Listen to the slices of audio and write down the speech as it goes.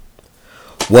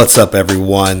What's up,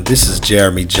 everyone? This is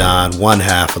Jeremy John, one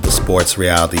half of the Sports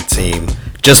Reality team.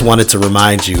 Just wanted to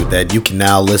remind you that you can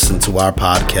now listen to our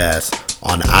podcast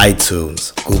on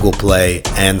iTunes, Google Play,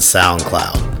 and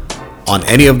SoundCloud. On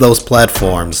any of those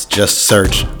platforms, just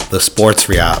search The Sports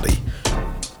Reality.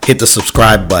 Hit the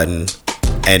subscribe button,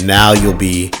 and now you'll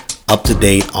be up to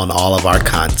date on all of our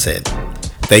content.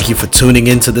 Thank you for tuning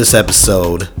into this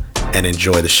episode, and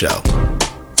enjoy the show.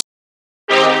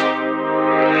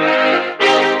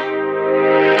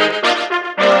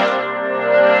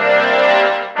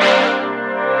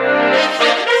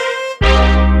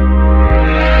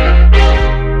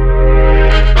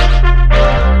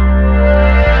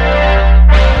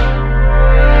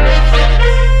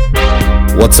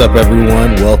 What's up,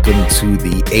 everyone? Welcome to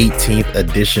the 18th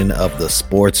edition of the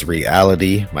Sports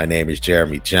Reality. My name is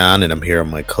Jeremy John, and I'm here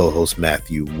with my co-host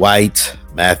Matthew White.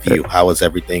 Matthew, how is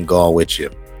everything going with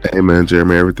you? Hey, man,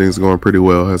 Jeremy, everything's going pretty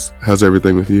well. How's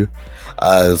everything with you?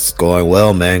 It's going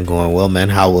well, man.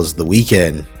 How was the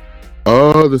weekend?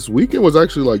 This weekend was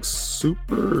actually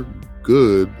super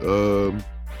good.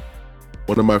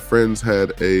 One of my friends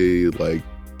had a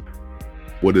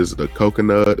a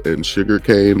coconut and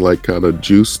sugarcane kind of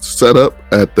juice setup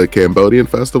at the Cambodian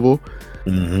festival.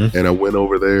 Mm-hmm. And I went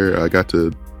over there. I got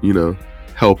to,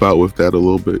 help out with that a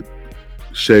little bit.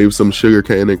 Shaved some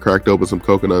sugarcane and cracked open some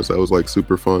coconuts. That was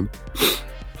super fun.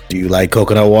 Do you like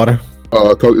coconut water?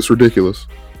 It's ridiculous.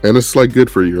 And it's good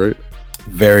for you, right?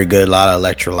 Very good. A lot of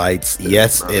electrolytes.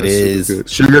 Yes, it is.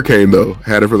 Sugarcane, though,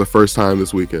 had it for the first time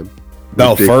this weekend.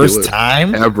 No, Ridiculous. first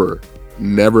time? Ever.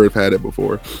 Never have had it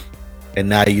before. And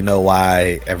now you know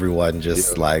why everyone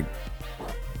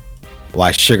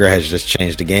why sugar has just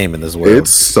changed the game in this world.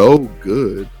 It's so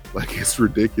good. It's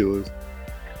ridiculous.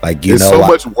 It's so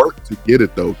much work to get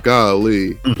it, though.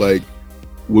 Golly.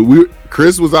 When me and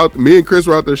Chris were out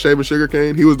there shaving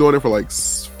sugarcane, he was doing it for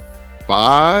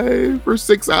 5 or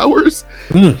 6 hours.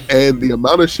 And the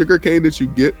amount of sugarcane that you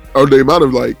get, or the amount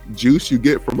of juice you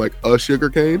get from a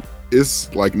sugarcane is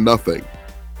nothing.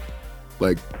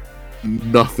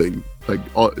 Nothing.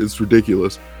 It's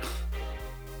ridiculous.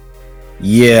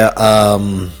 Yeah, I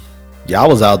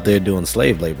was out there doing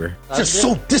slave labor. Just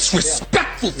so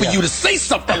disrespectful for you to say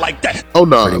something like that. Oh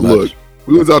no, look,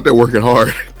 we was out there working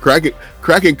hard,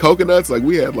 cracking coconuts.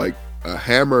 We had a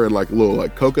hammer and a little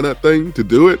coconut thing to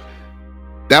do it.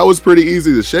 That was pretty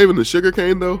easy. The shaving the sugar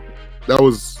cane though, that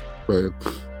was a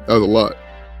lot.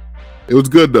 It was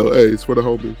good though. Hey, it's for the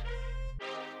homies.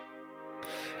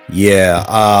 Yeah,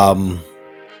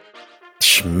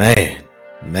 man,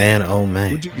 oh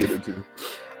man. What'd you get into?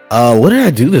 What did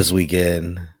I do this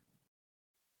weekend?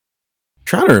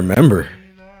 Trying to remember.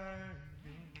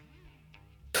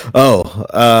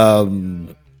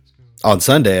 On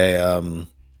Sunday, I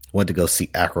went to go see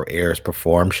Acro Airs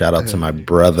perform. Shout out to my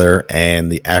brother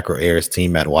and the Acro Airs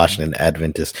team at Washington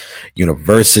Adventist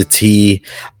University.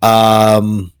 I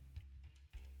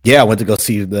went to go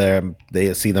see them.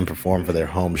 See them perform for their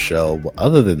home show. But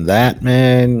other than that,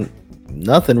 man,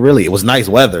 nothing really. It was nice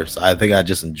weather, so I think I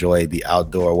just enjoyed the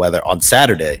outdoor weather on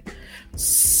Saturday.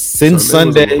 Since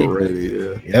Sunday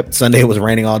Sunday was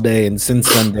raining all day, and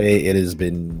since Sunday it has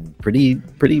been pretty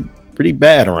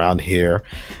bad around here.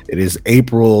 It is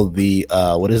April the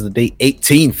what is the date?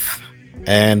 18th,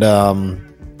 and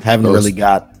haven't really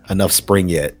got enough spring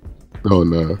yet. Oh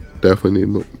no, definitely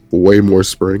need way more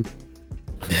spring.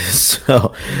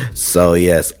 So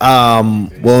yes.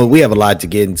 Well, we have a lot to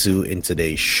get into in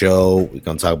today's show. We're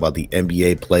gonna talk about the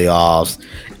NBA playoffs,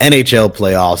 NHL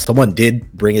playoffs. Someone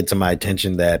did bring it to my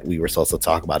attention that we were supposed to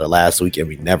talk about it last week and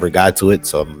we never got to it,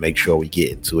 so I'm gonna make sure we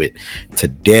get into it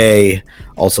today.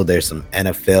 Also, there's some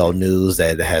NFL news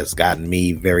that has gotten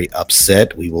me very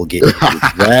upset. We will get into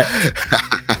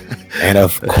that. And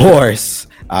of course,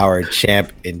 our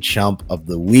champ and chump of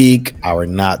the week, our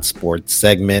not sports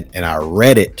segment, and our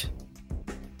Reddit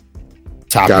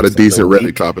topic. Got a decent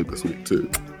Reddit topic this week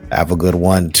too. I have a good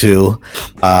one too,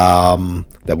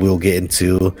 that we'll get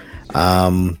into.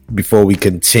 Before we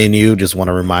continue, just want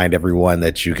to remind everyone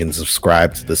that you can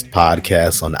subscribe to this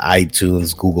podcast on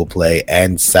iTunes, Google Play,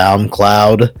 and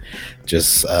SoundCloud.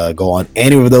 Just go on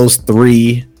any of those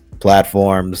 3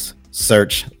 platforms,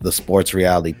 search the Sports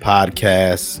Reality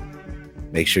Podcast.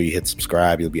 Make sure you hit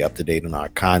subscribe. You'll be up to date on our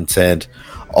content.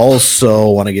 Also,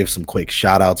 want to give some quick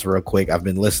shout outs real quick. I've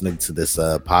been listening to this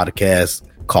podcast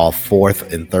called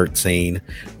 4th and 13.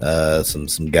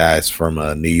 Some guys from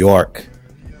New York.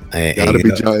 Gotta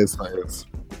be Giants fans.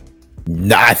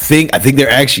 Nah, I think they're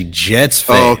actually Jets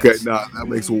fans. Oh, okay. Nah, that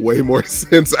makes way more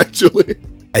sense actually.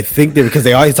 I think they're because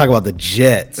they always talk about the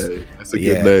Jets. Hey, that's a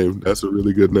good name. That's a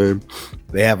really good name.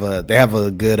 They have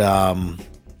a good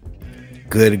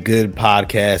good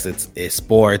podcast. It's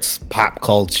sports, pop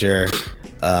culture,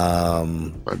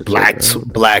 black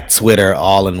Twitter,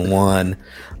 all in one.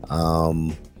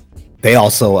 They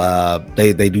also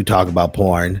they do talk about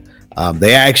porn.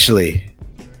 They actually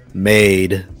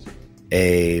made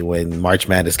when March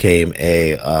Madness came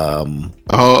they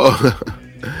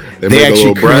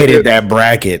actually created that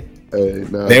bracket. Hey,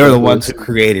 they were the ones who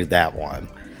created that one.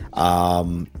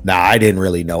 Now I didn't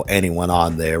really know anyone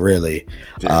on there really.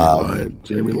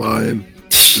 Jamie Lyon.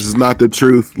 This is not the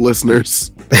truth,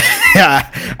 listeners.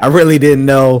 I really didn't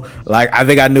know. Like, I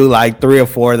think I knew like 3 or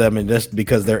 4 of them, and just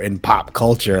because they're in pop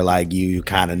culture, like you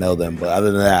kind of know them. But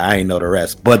other than that, I ain't know the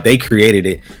rest. But they created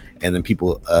it, and then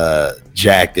people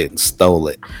jacked it and stole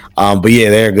it. But yeah,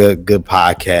 they're a good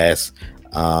podcast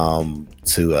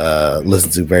to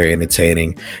listen to. Very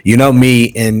entertaining. You know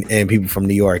me and people from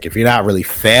New York. If you're not really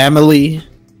family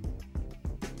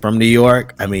from New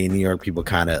York, I mean, New York people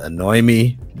kind of annoy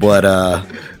me, but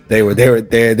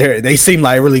they seem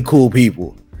like really cool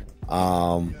people.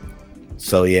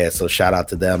 So shout out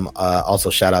to them.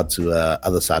 Also shout out to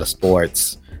Other Side of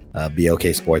Sports, BOK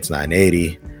Sports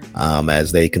 980,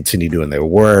 as they continue doing their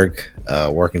work.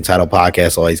 Working Title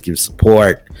Podcast always gives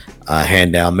support.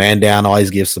 Hand Down Man Down always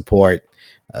gives support.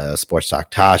 Sports Talk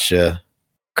Tasha,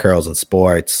 Curls and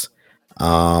Sports.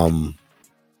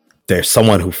 There's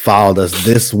someone who followed us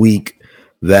this week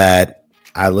that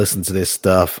I listened to this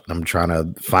stuff. I'm trying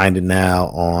to find it now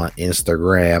on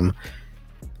Instagram.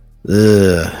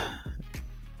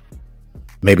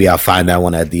 Maybe I'll find that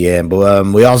one at the end. But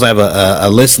we also have a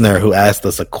listener who asked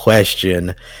us a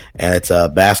question, and it's a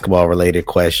basketball related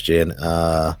question.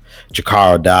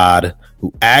 Jakaro Dodd,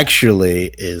 who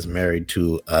actually is married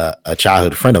to a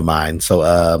childhood friend of mine. So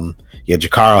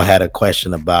Jakaro had a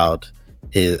question about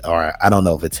I don't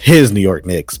know if it's his New York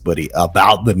Knicks, but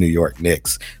about the New York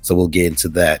Knicks. So we'll get into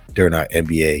that during our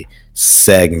NBA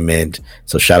segment.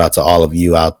 So shout out to all of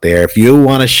you out there. If you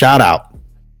want a shout out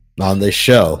on this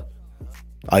show,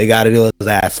 all you got to do is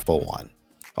ask for one.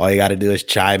 All you got to do is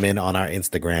chime in on our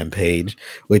Instagram page,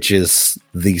 which is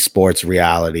The Sports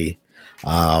Reality,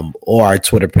 or our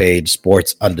Twitter page,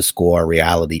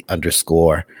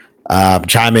 sports_reality_.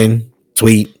 Chime in,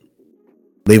 tweet,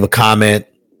 leave a comment,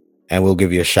 and we'll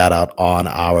give you a shout out on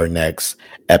our next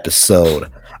episode.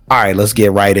 All right, let's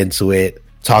get right into it.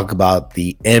 Talk about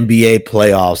the NBA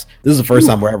playoffs. This is the first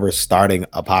time we're ever starting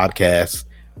a podcast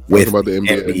with about the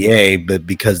NBA, but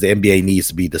because the NBA needs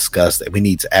to be discussed, and we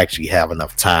need to actually have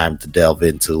enough time to delve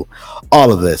into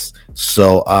all of this.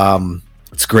 So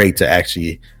it's great to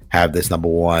actually have this number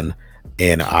one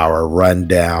in our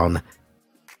rundown.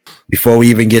 Before we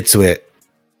even get to it,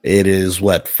 it is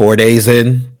 4 days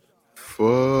in?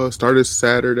 Started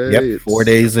Saturday. Yep, 4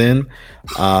 days in.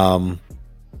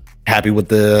 Happy with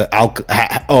the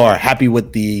happy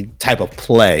with the type of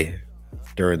play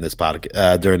during this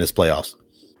during this playoffs.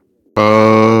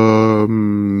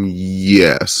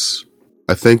 Yes,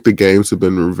 I think the games have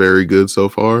been very good so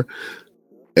far,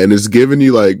 and it's giving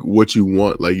you like what you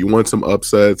want. Like, you want some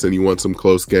upsets and you want some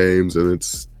close games, and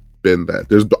it's been that.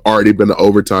 There's already been an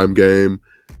overtime game.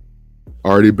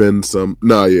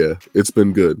 It's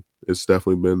been good. It's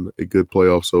definitely been a good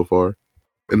playoff so far,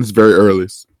 and it's very early,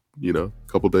 a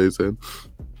couple days in.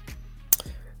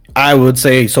 I would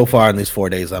say so far in these 4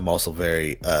 days, I'm also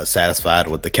very satisfied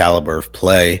with the caliber of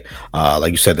play.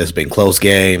 Like you said, there's been close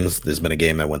games. There's been a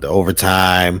game that went to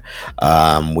overtime.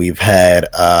 We've had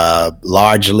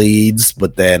large leads,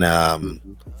 but then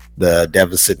the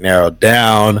deficit narrowed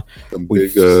down.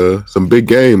 Some big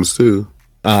games too.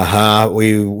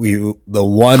 We the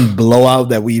one blowout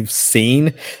that we've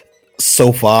seen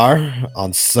so far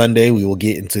on Sunday, we will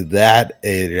get into that.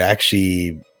 It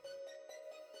actually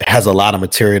has a lot of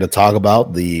material to talk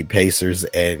about, the Pacers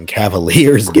and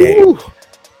Cavaliers game.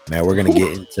 Now we're going to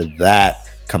get into that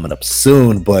coming up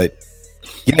soon, but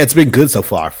yeah, it's been good so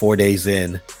far. 4 days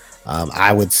in.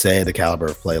 I would say the caliber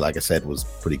of play, like I said, was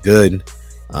pretty good.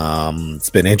 It's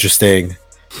been interesting.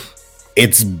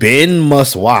 It's been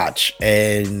must watch,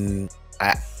 and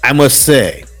I must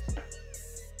say,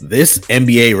 this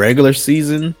NBA regular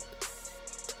season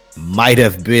might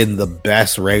have been the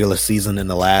best regular season in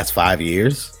the last 5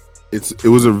 years. It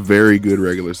was a very good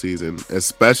regular season,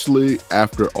 especially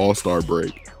after All-Star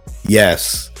break.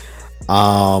 Yes.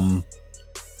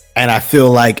 And I feel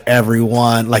like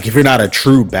everyone, like, if you're not a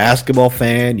true basketball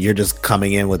fan, you're just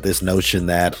coming in with this notion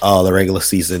that, the regular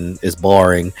season is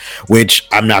boring, which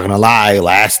I'm not going to lie,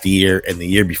 last year and the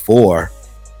year before,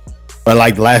 or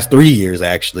like the last 3 years,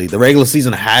 actually, the regular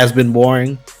season has been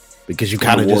boring because you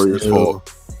kind of just knew.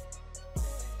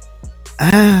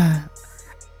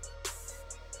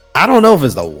 I I don't know if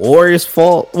it's the Warriors'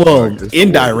 fault. Well, It's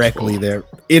indirectly their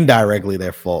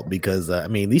fault because I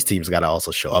mean these teams got to also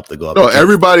show up to go up. No,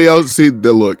 everybody else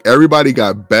everybody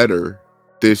got better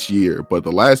this year, but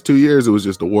the last 2 years it was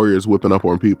just the Warriors whipping up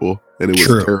on people, and it was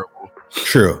terrible.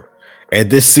 True. And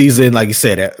this season, like you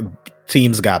said,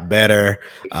 teams got better.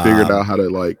 Figured out how to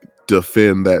like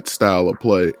defend that style of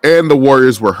play, and the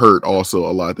Warriors were hurt also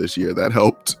a lot this year. That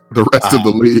helped the rest of the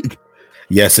league.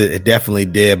 Yes, it definitely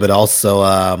did, but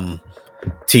also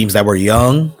teams that were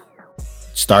young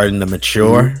starting to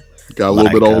mature, got a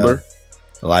little bit older,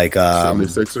 like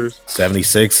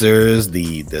 76ers,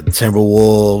 the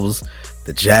Timberwolves,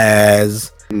 the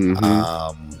Jazz. Even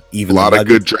a lot of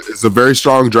good. It's a very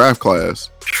strong draft class.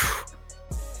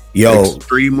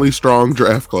 Extremely strong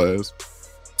draft class.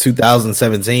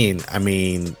 2017. I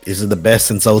mean, is it the best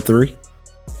since 03?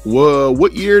 Well,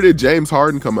 what year did James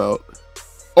Harden come out?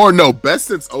 Or no, best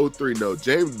since 03. No,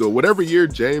 whatever year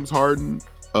James Harden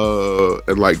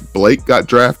and like Blake got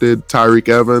drafted, Tyreek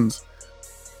Evans.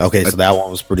 Okay, so that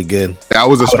one was pretty good. That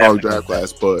was a strong draft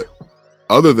class, but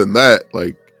other than that,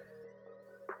 like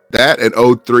that and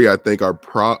 03, I think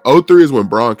 03 is when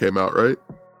Braun came out, right?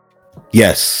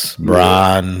 Yes,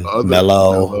 Braun,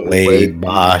 Melo, Wade,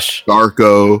 Bosh,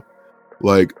 Darko.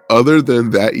 Like other than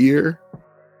that year,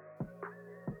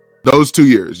 those 2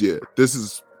 years, yeah, this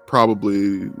is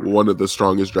probably one of the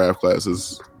strongest draft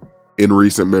classes in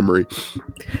recent memory.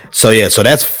 So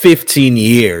that's 15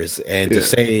 years, and to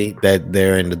say that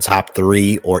they're in the top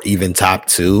 3 or even top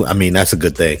 2, I mean that's a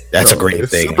good thing. That's a great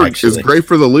thing. It's great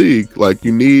for the league. Like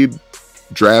you need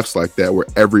drafts like that where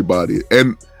everybody,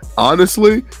 and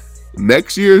honestly,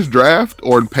 next year's draft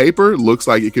on paper looks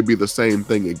like it could be the same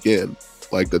thing again.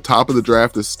 Like the top of the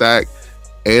draft is stacked,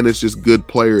 and it's just good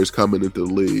players coming into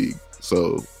the league.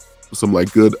 So some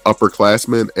like good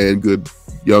upperclassmen and good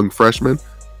young freshmen.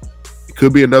 It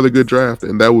could be another good draft,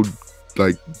 and that would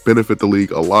like benefit the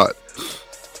league a lot.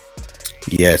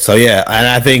 Yeah, so and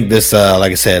I think this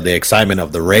like I said, the excitement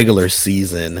of the regular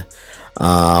season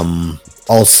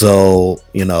also,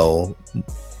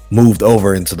 moved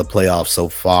over into the playoffs so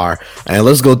far. And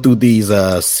let's go through these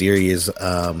series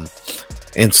and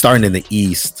starting in the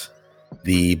East.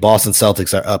 The Boston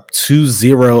Celtics are up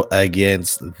 2-0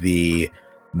 against the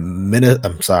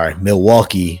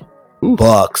Milwaukee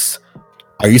Bucks.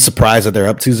 Are you surprised that they're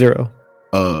up 2-0?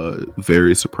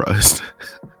 Very surprised.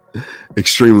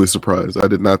 Extremely surprised. I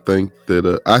did not think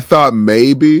that. I thought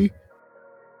maybe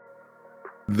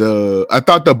the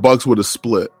Bucks would have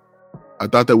split. I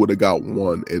thought they would have got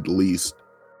one at least.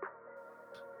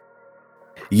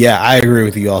 Yeah, I agree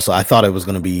with you also. I thought it was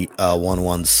going to be a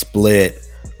 1-1 split.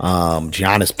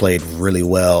 Giannis played really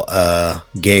well.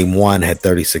 Game 1 had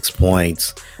 36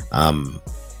 points.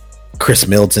 Chris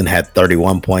Middleton had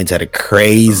 31 points, had a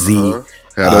crazy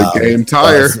had a game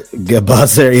tire.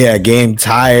 Buzzer, game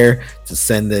tire to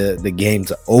send the game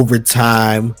to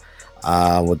overtime.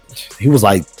 He was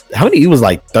like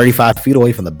 35 feet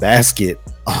away from the basket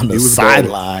on the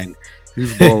sideline. He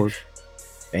was balling.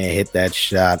 And hit that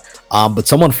shot. But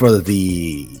someone for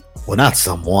the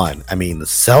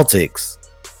Celtics.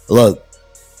 Look,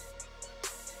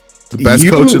 the best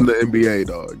coach in the NBA,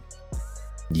 dog.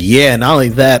 Yeah, not only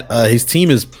that, his team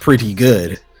is pretty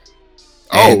good.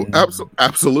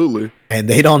 Absolutely. And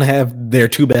they don't have their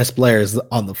 2 best players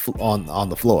on the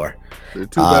floor. The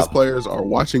 2 best players are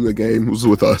watching the games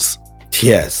with us.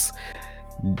 Yes.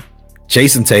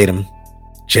 Jason Tatum,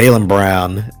 Jaylen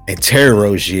Brown, and Terry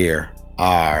Rozier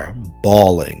are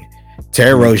balling.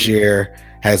 Terry Rozier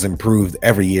has improved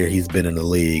every year he's been in the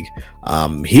league.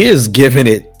 He is giving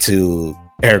it to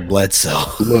Eric Bledsoe.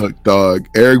 Look, dog,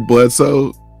 Eric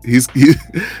Bledsoe, he's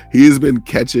been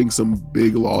catching some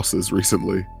big losses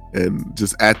recently, and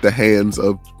just at the hands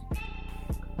of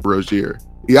Rozier.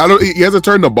 He hasn't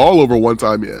turned the ball over one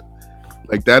time yet.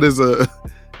 Like that is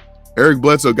Eric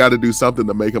Bledsoe got to do something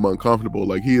to make him uncomfortable.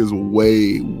 Like he is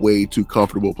way, way too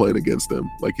comfortable playing against him.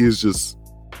 Like it's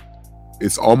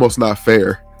almost not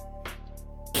fair.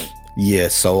 Yeah,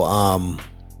 so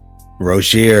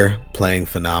Rozier playing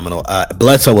phenomenal.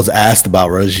 Bledsoe was asked about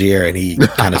Rozier, and he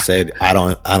kind of said, "I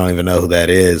don't even know who that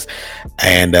is."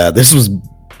 And this was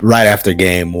right after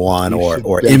game 1,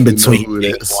 or in between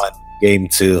game 1, game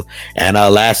 2. And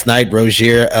last night,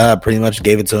 Rozier pretty much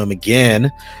gave it to him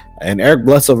again. And Eric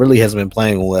Bledsoe really hasn't been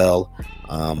playing well.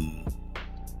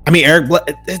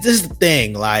 This is the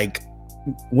thing. Like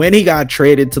when he got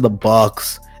traded to the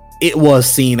Bucks, it was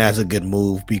seen as a good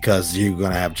move because you're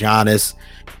gonna have Giannis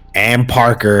and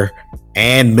Parker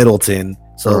and Middleton,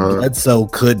 so Bledsoe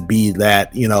could be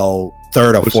that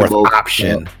third or fourth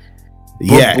option.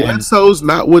 Bledsoe's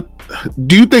not what.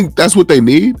 Do you think that's what they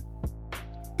need?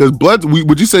 Because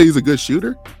would you say he's a good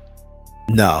shooter?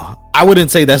 No, I wouldn't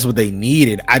say that's what they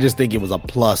needed. I just think it was a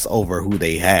plus over who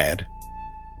they had.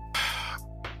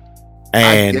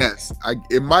 And I guess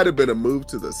it might have been a move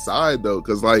to the side though,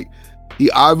 because like he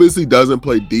obviously doesn't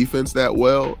play defense that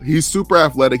well. He's super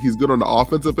athletic. He's good on the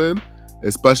offensive end,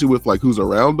 especially with like who's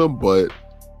around him. But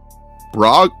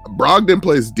Brogdon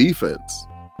plays defense.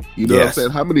 You know what I'm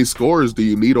saying? How many scorers do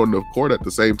you need on the court at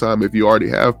the same time if you already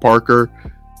have Parker,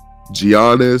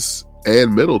 Giannis,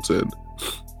 and Middleton?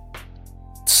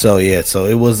 So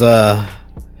it was I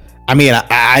mean,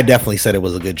 I definitely said it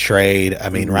was a good trade. I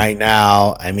mean, right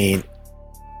now, I mean,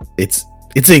 it's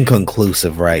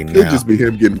inconclusive right now. It could just be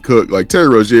him getting cooked. Like Terry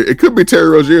Rozier. It could be Terry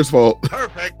Rozier's fault.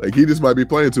 Perfect. Like he just might be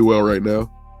playing too well right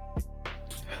now.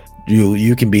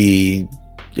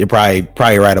 You're probably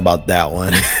right about that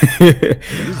one.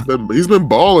 he's been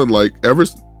balling like ever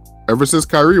since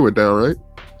Kyrie went down, right?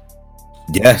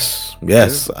 Yes. Yeah.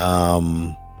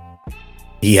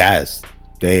 He has.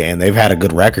 They've had a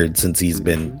good record since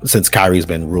Kyrie's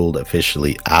been ruled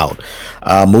officially out.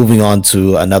 Moving on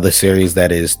to another series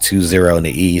that is 2-0 in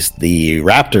the East. The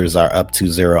Raptors are up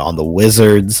 2-0 on the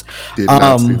Wizards. Did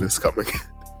not see this coming.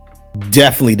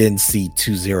 Definitely didn't see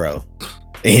 2-0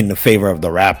 in the favor of the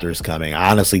Raptors coming.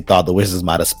 I honestly thought the Wizards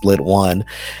might have split one.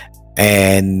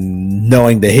 And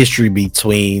knowing the history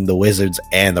between the Wizards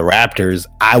and the Raptors,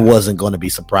 I wasn't going to be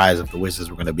surprised if the Wizards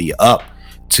were going to be up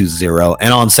 2-0.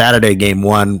 And on Saturday, game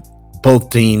one, both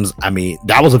teams, I mean,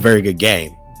 that was a very good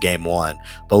game one.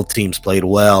 Both teams played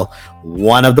well.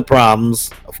 One of the problems,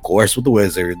 of course, with the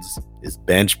Wizards is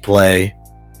bench play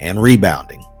and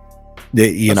rebounding.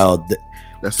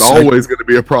 That's always going to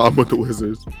be a problem with the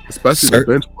Wizards, especially the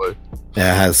bench play.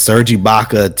 Yeah, Serge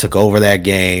Ibaka took over that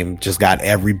game, just got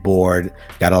every board,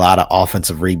 got a lot of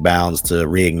offensive rebounds to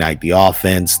reignite the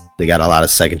offense. They got a lot of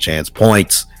second chance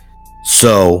points.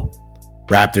 So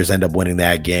Raptors end up winning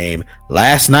that game.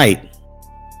 Last night,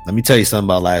 let me tell you something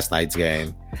about last night's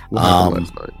game. What happened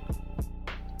last night?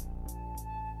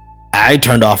 I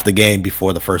turned off the game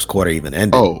before the first quarter even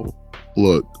ended. Oh,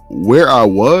 look, where I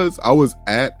was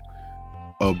at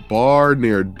a bar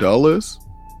near Dulles,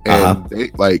 and they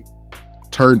like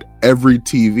turned every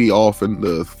TV off in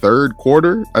the third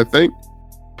quarter, I think.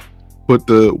 Put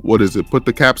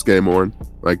the Caps game on.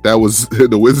 Like that was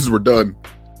the Wizards were done.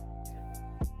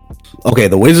 Okay,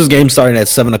 the Wizards game started at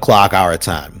 7:00 our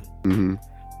time. Mm-hmm.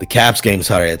 The Caps game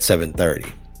started at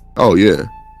 7:30. Oh yeah.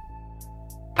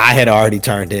 I had already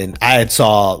turned in. I had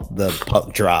saw the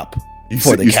puck drop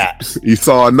for the Caps. You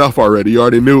saw enough already. You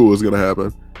already knew it was going to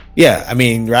happen. Yeah, I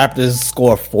mean, Raptors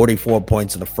scored 44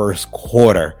 points in the first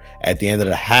quarter. At the end of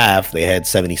the half, they had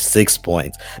 76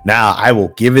 points. Now, I will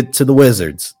give it to the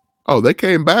Wizards. Oh, they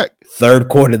came back. Third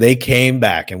quarter, they came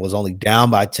back and was only down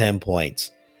by 10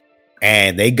 points.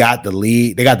 And they got the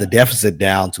lead. They got the deficit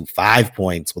down to 5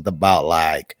 points with about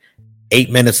like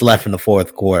 8 minutes left in the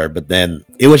fourth quarter. But then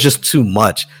it was just too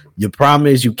much. Your problem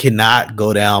is you cannot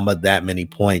go down by that many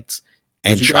points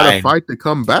and you try to fight to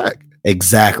come back.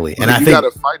 Exactly. And I think you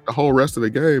got to fight the whole rest of the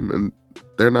game, and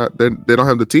they don't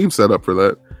have the team set up for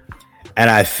that. And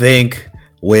I think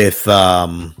with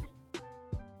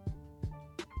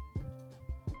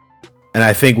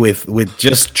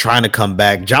just trying to come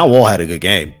back, John Wall had a good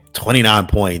game. 29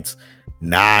 points,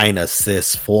 9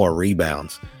 assists, 4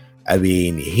 rebounds. I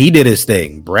mean, he did his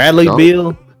thing. Bradley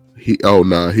Beal, he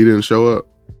didn't show up.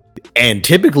 And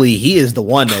typically he is the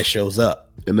one that shows up.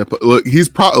 And look, he's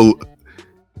probably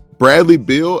Bradley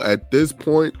Beal at this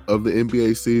point of the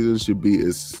NBA season should be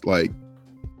as like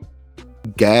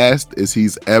gassed as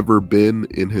he's ever been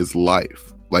in his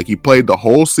life. Like he played the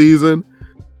whole season,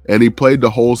 and he played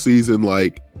the whole season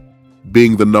like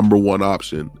being the number one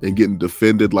option and getting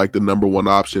defended like the number one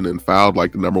option and fouled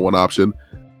like the number one option.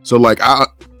 So like I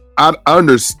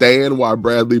understand why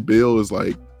Bradley Beal is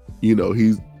like, you know,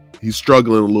 he's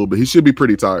struggling a little bit. He should be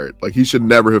pretty tired. Like he should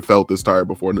never have felt this tired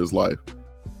before in his life.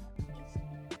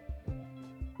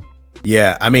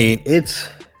 Yeah, I mean it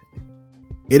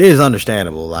is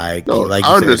understandable. Like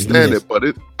I understand it, but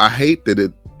I hate that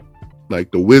it like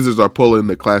the Wizards are pulling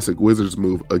the classic Wizards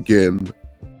move again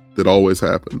that always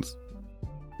happens.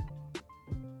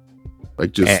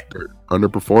 Like just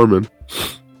underperforming.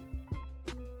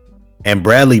 And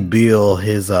Bradley Beal,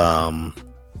 his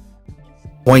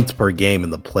points per game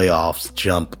in the playoffs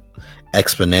jump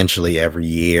exponentially every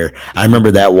year. I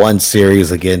remember that one series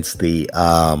against the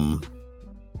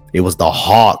it was the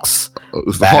Hawks. It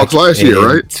was the Hawks last year,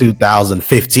 right?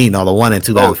 2015, or the one in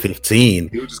 2015.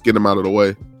 He was just getting him out of the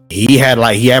way. He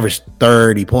averaged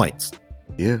 30 points.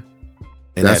 Yeah.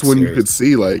 That's when you could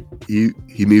see like he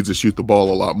needs to shoot the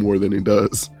ball a lot more than he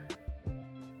does.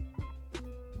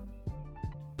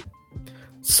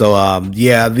 So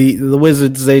yeah, the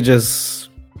Wizards, they just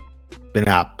been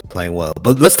out playing well.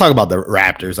 But let's talk about the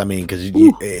Raptors. I mean, because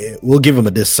we'll give them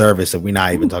a disservice if we're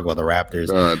not even talking about the Raptors.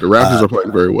 The Raptors are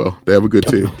playing very well. They have a good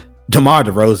team. DeMar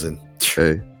DeRozan.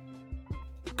 Hey,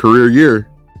 career year.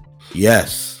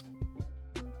 Yes.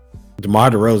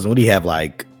 DeMar DeRozan. What do you have?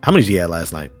 Like, how many did he have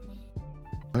last night?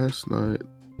 Last night,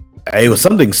 It was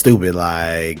something stupid,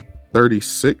 like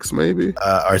 36 maybe,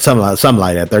 or something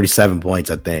like that. 37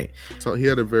 points, I think. So he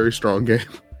had a very strong game,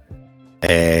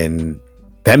 and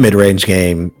that mid-range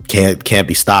game can't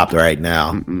be stopped right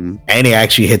now. And he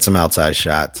actually hit some outside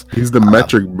shots. He's the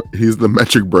metric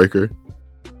breaker.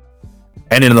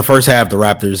 And in the first half, the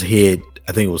Raptors hit,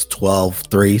 I think it was 12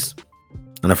 threes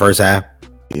in the first half.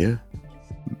 Yeah,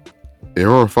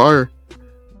 they're on fire.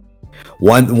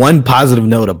 One positive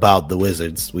note about the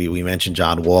Wizards, we mentioned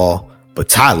John Wall, but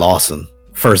Ty Lawson,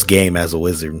 first game as a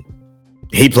Wizard,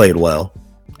 he played well,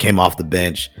 came off the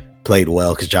bench, played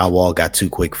well because John Wall got 2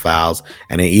 quick fouls,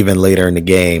 and then even later in the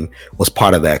game was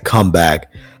part of that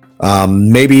comeback.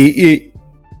 Maybe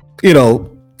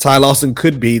Ty Lawson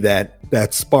could be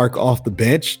that spark off the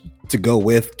bench to go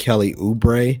with Kelly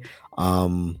Oubre.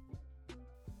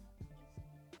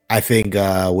 I think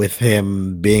with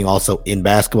him being also in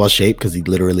basketball shape, because he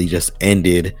literally just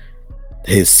ended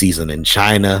his season in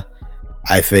China,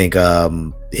 I think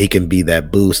he can be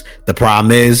that boost. The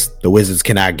problem is the Wizards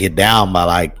cannot get down by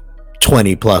like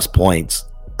 20 plus points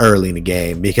early in the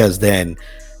game, because then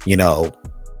you're not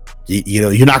going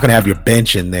to have your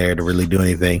bench in there to really do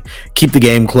anything. Keep the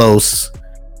game close.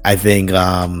 I think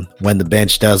when the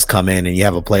bench does come in and you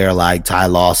have a player like Ty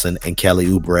Lawson and Kelly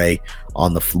Oubre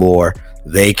on the floor,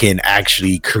 they can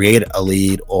actually create a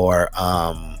lead or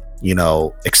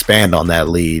expand on that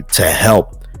lead to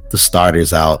help the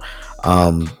starters out.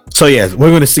 So yeah, we're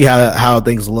going to see how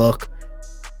things look.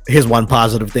 Here's one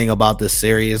positive thing about this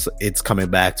series: it's coming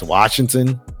back to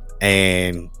Washington,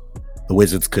 and the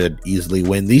Wizards could easily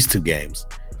win these 2 games.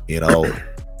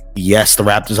 Yes, the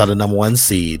Raptors are the number 1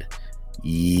 seed.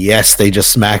 Yes, they just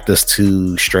smacked us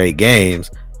 2 straight games.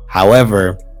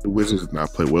 However, the Wizards did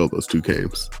not play well those 2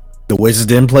 games. The Wizards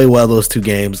didn't play well those 2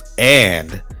 games,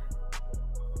 and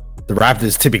the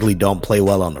Raptors typically don't play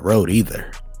well on the road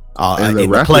either. In the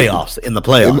playoffs.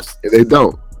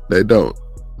 They don't.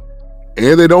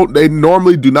 And they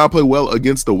normally do not play well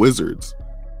against the Wizards.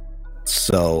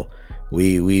 So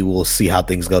we will see how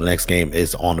things go. The next game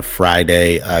is on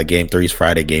Friday. Game 3 is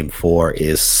Friday. Game 4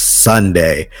 is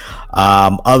Sunday.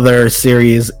 Other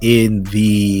series in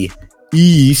the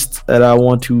East that I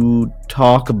want to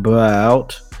talk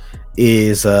about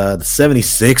is the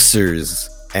 76ers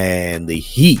and the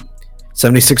Heat.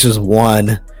 76ers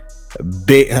won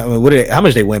big. How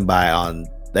much they win by on?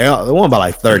 They won by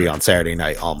like 30 on Saturday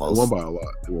night almost. They won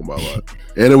by a lot.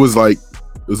 And it was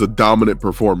a dominant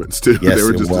performance too. Yes, they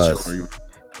were just destroying.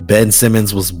 Ben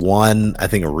Simmons was I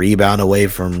think a rebound away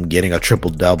from getting a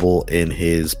triple-double in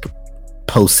his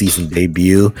postseason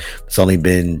debut. There's only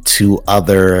been 2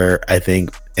 other, I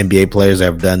think, NBA players that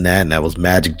have done that, and that was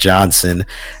Magic Johnson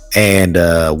and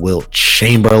Wilt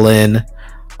Chamberlain.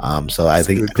 So I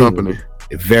think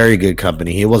very good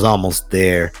company. He was almost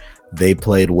there. They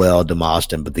played well,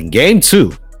 demolished him. But then game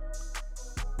 2,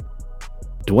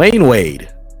 Dwayne Wade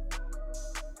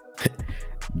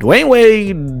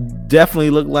definitely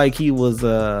looked like he was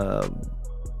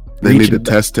they need to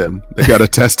test him. They got to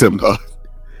test him though.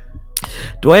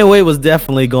 Dwayne Wade was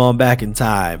definitely going back in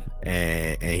time,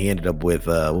 and he ended up with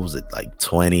what was it, like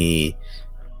 20? I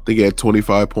think he had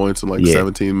 25 points in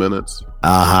 17 minutes.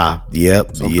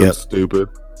 Yep. Stupid.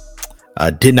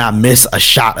 Did not miss a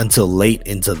shot until late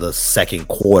into the second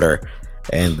quarter,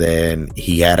 and then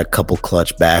he had a couple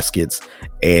clutch baskets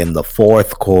in the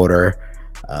fourth quarter.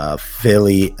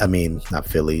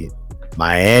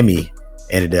 Miami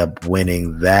ended up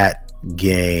winning that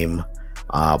game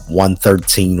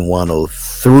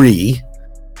 113-103.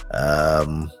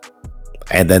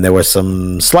 And then there was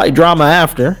some slight drama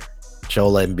after.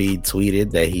 Joel Embiid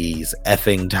tweeted that he's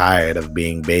effing tired of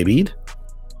being babied.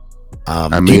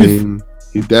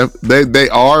 They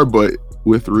are, but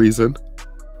with reason.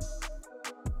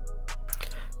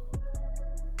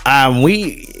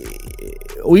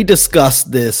 We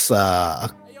discussed this.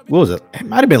 What was it? It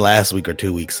might have been last week or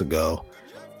 2 weeks ago,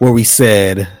 where we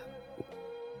said,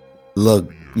 "Look,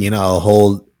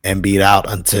 hold Embiid out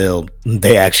until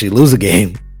they actually lose a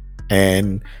game,"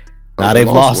 and now they've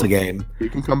lost a game. He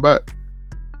can come back.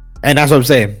 And that's what I'm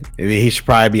saying. He should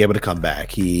probably be able to come back.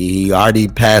 He already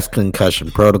passed concussion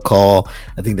protocol.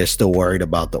 I think they're still worried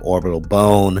about the orbital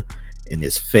bone in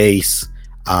his face.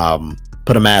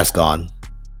 Put a mask on.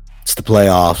 It's the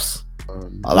playoffs.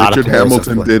 Richard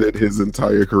Hamilton did it his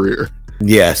entire career.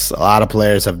 Yes, a lot of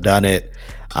players have done it.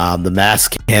 The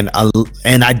mask can,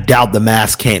 and I doubt the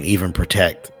mask can't even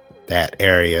protect that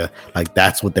area. Like,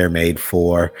 that's what they're made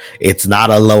for. It's not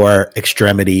a lower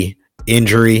extremity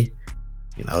injury.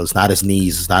 You know, it's not his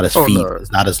knees, it's not his feet, no.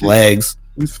 It's not his legs.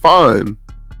 He's fine.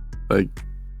 Like,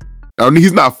 I mean,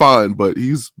 he's not fine, but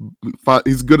he's fine.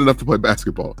 He's good enough to play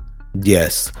basketball.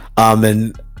 Yes.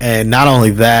 And not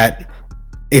only that,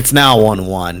 it's now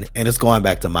 1-1, and it's going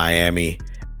back to Miami.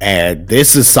 And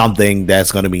this is something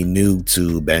that's going to be new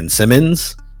to Ben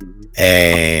Simmons.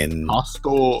 And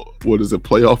hostile, what is it,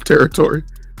 playoff territory?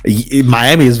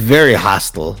 Miami is very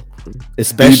hostile.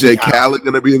 Especially DJ Khaled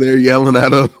going to be there yelling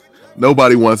at him.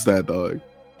 Nobody wants that, dog.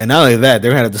 And not only that,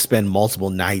 they're going to have to spend multiple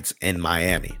nights in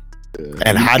Miami. Yeah.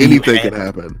 And anything can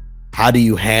happen. How do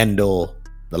you handle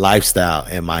the lifestyle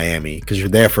in Miami? Because you're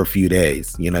there for a few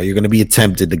days. You know, you're going to be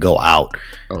tempted to go out.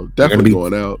 Oh, definitely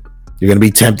going out. You're going to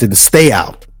be tempted to stay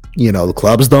out. You know, the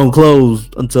clubs don't close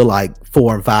until like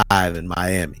 4 and 5 in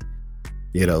Miami.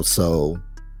 You know, so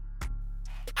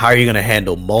how are you going to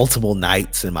handle multiple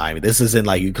nights in Miami? This isn't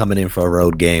like you coming in for a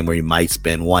road game where you might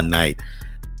spend one night.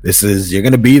 This is, you're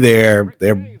going to be there.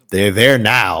 They're there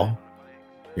now.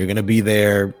 You're going to be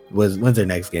there. When's their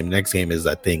next game? Next game is,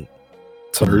 I think,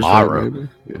 tomorrow.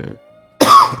 Thursday,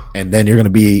 yeah. And then you're going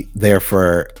to be there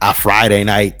for a Friday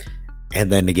night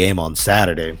and then the game on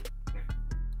Saturday.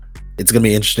 It's going to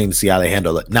be interesting to see how they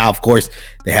handle it. Now, of course,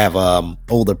 they have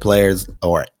older players,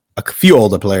 or a few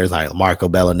older players like Marco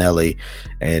Bellinelli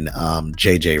and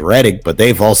JJ Redick, but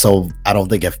they've also, I don't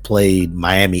think, have played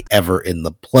Miami ever in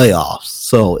the playoffs.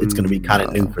 So it's going to be kind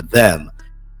of new for them.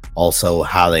 Also,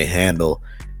 how they handle.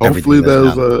 Hopefully,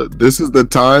 this is the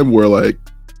time where like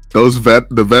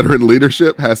the veteran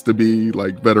leadership has to be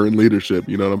like veteran leadership.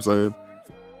 You know what I'm saying?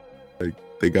 Like,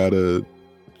 they gotta.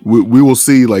 We will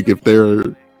see like if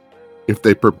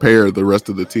they prepare the rest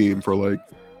of the team for like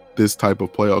this type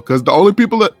of playoff, because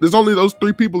there's only those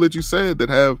 3 people that you said that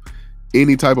have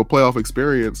any type of playoff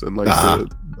experience, and like the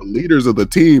leaders of the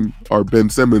team are Ben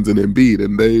Simmons and Embiid,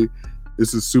 and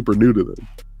this is super new to them.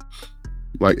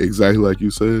 Like, exactly like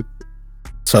you said.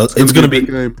 So it's gonna be a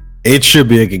good game. It should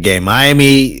be a good game.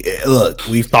 Miami, look,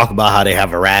 we've talked about how they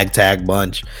have a ragtag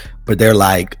bunch, but they're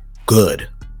like good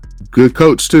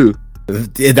coach too.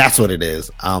 That's what it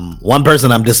is. One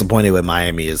person I'm disappointed with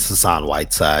Miami is Hassan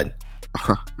Whiteside.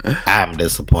 I'm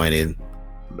disappointed.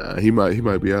 Nah, he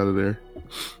might be out of there.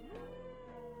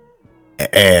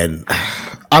 And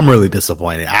I'm really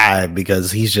disappointed.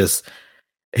 Because he's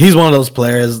one of those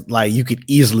players, like, you could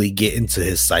easily get into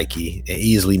his psyche and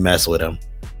easily mess with him.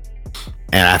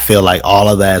 And I feel like all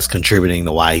of that is contributing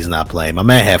to why he's not playing. My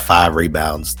man had 5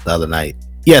 rebounds the other night.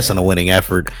 Yes, in a winning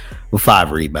effort, with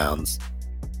 5 rebounds.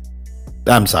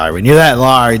 I'm sorry. When you're that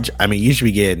large, I mean, you should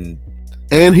be getting...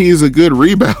 And he's a good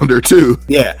rebounder, too.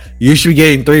 Yeah, you should be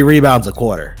getting 3 rebounds a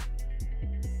quarter.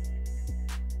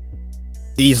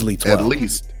 Easily 12. At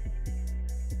least.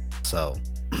 So,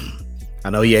 I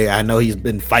know he's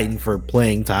been fighting for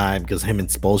playing time because him and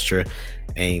Spoelstra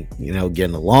ain't,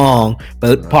 getting along.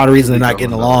 But part of the reason they're not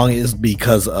getting along is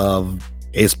because of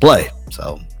his play.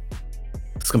 So,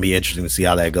 it's going to be interesting to see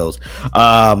how that goes.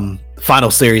 Final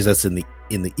series that's in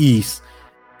the East,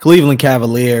 Cleveland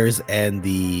Cavaliers and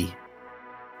the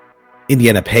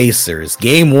Indiana Pacers.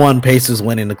 Game 1, Pacers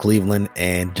went into Cleveland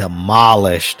and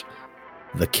demolished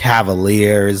the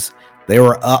Cavaliers. They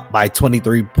were up by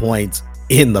 23 points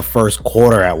in the first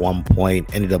quarter at one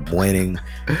point, ended up winning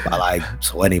by like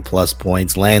 20 plus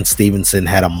points. Lance Stevenson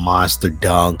had a monster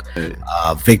dunk.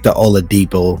 Victor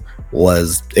Oladipo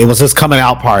was his coming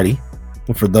out party.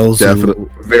 For those definitely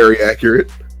very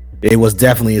accurate. It was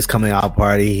definitely his coming out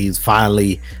party. He's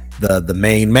finally the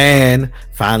main man,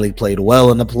 finally played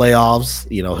well in the playoffs.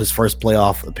 His first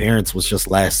playoff appearance was just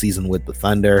last season with the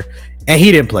Thunder, and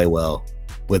he didn't play well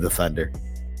with the Thunder.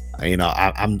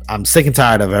 I'm sick and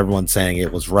tired of everyone saying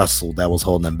it was Russell that was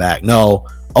holding him back. No,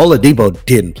 Oladipo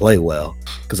didn't play well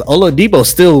because Oladipo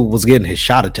still was getting his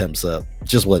shot attempts up,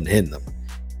 just wasn't hitting them.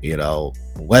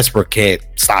 Westbrook can't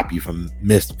stop you from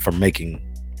making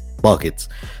buckets.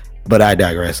 But I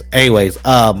digress. Anyways,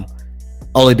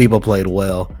 Oladipo played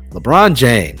well. LeBron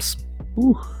James,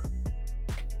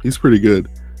 he's pretty good.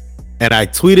 And I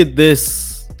tweeted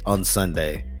this on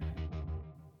Sunday,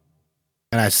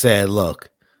 and I said, "Look,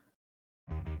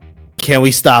 can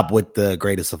we stop with the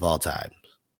greatest of all time,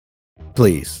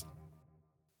 please?"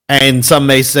 And some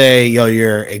may say, "Yo,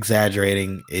 you're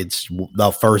exaggerating. It's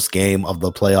the first game of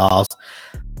the playoffs."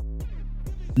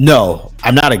 No,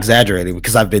 I'm not exaggerating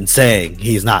because I've been saying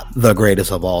he's not the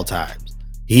greatest of all time.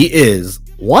 He is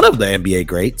one of the NBA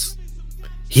greats.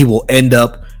 he will end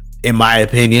up, in my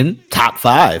opinion, top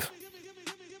 5.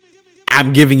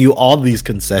 I'm giving you all these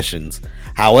concessions.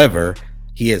 However,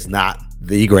 he is not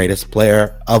the greatest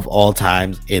player of all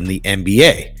times in the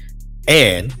NBA.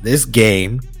 And this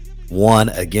game won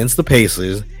against the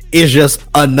Pacers is just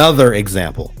another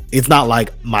example. It's not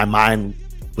like my mind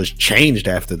was changed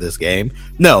after this game.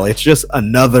 No, it's just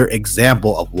another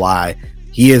example of why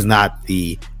he is not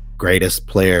the greatest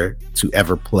player to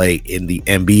ever play in the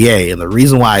NBA. And the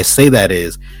reason why I say that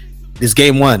is this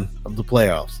game 1 of the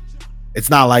playoffs. It's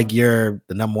not like you're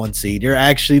the number 1 seed. You're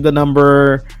actually the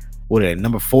number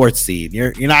 4th seed.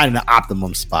 You're not in the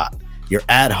optimum spot. You're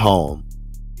at home.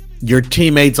 Your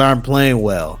teammates aren't playing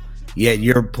well, yet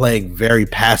you're playing very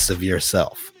passive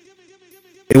yourself.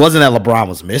 It wasn't that LeBron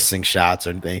was missing shots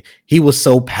or anything. He was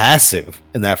so passive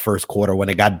in that first quarter when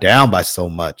it got down by so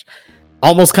much.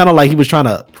 Almost kind of like he was trying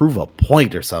to prove a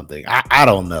point or something. I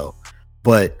don't know.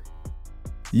 But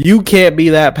you can't be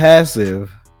that passive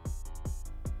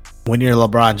when you're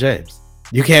LeBron James.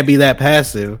 You can't be that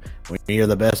passive when you're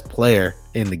the best player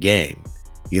in the game.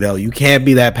 You can't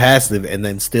be that passive and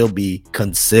then still be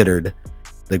considered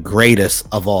the greatest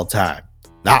of all time.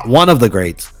 Not one of the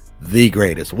greats, the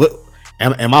greatest. What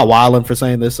am I wilding for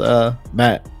saying this,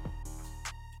 Matt?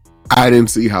 I didn't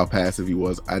see how passive he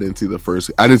was. I didn't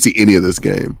see any of this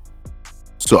game.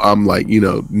 So I'm like,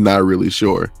 not really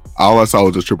sure. All I saw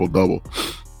was a triple-double.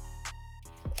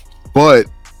 But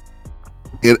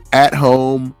at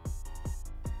home,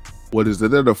 what is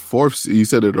it? They're the 4th seed. You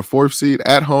said they're the 4th seed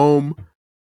at home.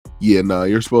 Yeah, no,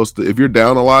 you're supposed to. If you're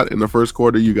down a lot in the first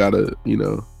quarter, you gotta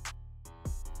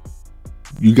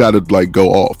like go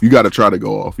off. You gotta try to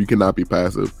go off. You cannot be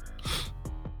passive.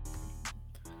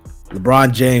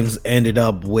 LeBron James ended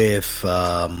up with,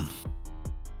 let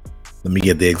me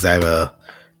get the exact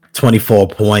 24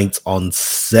 points on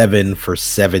 7 for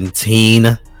 17.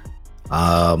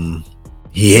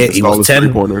 He was 10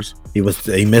 3-pointers.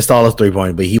 He missed all his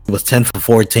 3-pointers, but he was 10 for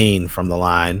 14 from the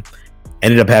line.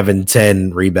 Ended up having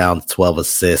 10 rebounds, 12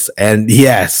 assists. And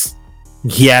yes,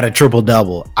 he had a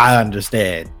triple-double. I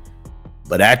understand.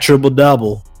 But that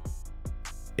triple-double,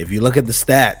 if you look at the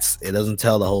stats, it doesn't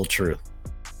tell the whole truth.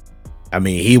 I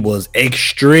mean, he was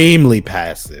extremely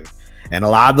passive. And a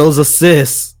lot of those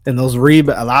assists and those a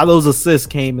lot of those assists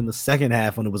came in the second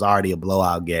half when it was already a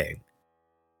blowout game.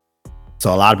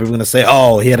 So a lot of people are going to say,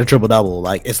 oh, he had a triple-double.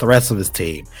 Like, it's the rest of his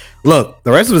team. Look,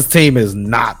 the rest of his team is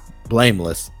not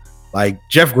blameless. Like,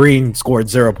 Jeff Green scored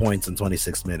 0 points in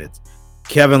 26 minutes.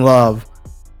 Kevin Love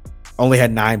only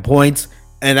had 9 points.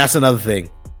 And that's another thing.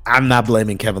 I'm not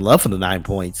blaming Kevin Love for the 9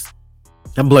 points.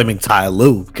 I'm blaming Ty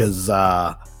Lue because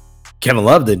Kevin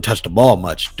Love didn't touch the ball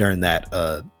much during that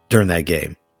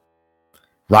game.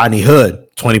 Rodney Hood,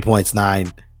 20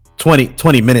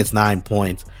 minutes, 9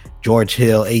 points. George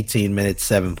Hill, 18 minutes,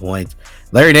 7 points.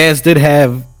 Larry Nance did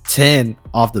have 10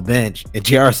 off the bench, and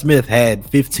J.R. Smith had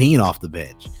 15 off the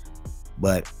bench.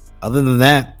 But other than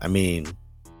that, I mean,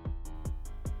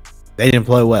 they didn't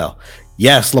play well.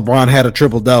 Yes, LeBron had a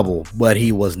triple-double, but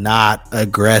he was not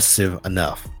aggressive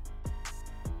enough.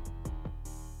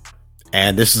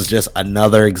 And this is just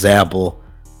another example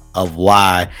of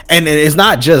why. And it's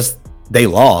not just they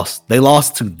lost. They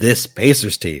lost to this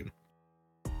Pacers team.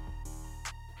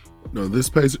 No, this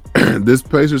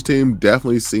Pacers team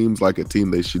definitely seems like a team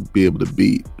they should be able to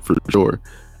beat for sure.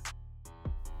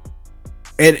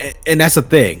 And that's the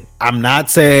thing. I'm not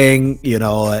saying,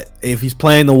 if he's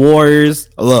playing the Warriors,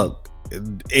 look,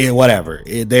 whatever.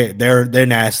 They're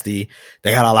nasty.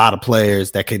 They got a lot of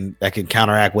players that can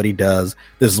counteract what he does.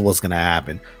 This is what's going to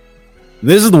happen.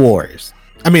 This is the Warriors.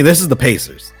 I mean, this is the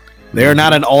Pacers. They're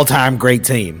not an all-time great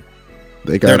team.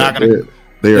 They are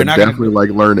definitely like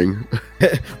learning.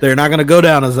 They're not going to go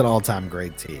down as an all-time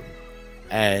great team.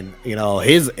 And, he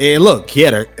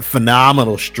had a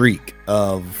phenomenal streak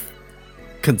of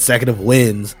consecutive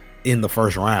wins in the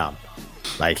first round.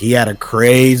 Like, he had a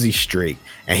crazy streak.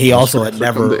 And he also had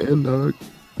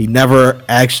never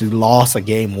actually lost a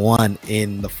game 1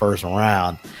 in the first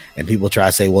round. And people try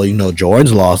to say, well,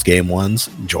 Jordan's lost game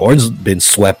 1s. Jordan's been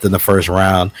swept in the first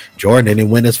round. Jordan didn't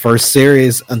win his first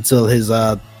series until his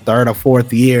third or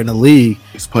fourth year in the league.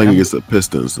 He's playing against the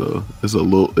Pistons, though. It's a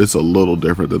little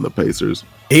different than the Pacers.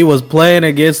 He was playing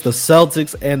against the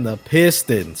Celtics and the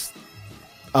Pistons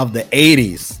of the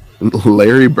 80s.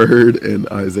 Larry Bird and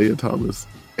Isaiah Thomas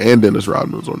and Dennis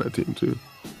Rodman was on that team, too.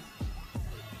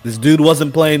 This dude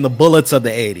wasn't playing the Bullets of the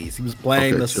 80s. He was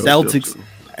playing the Celtics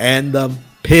and the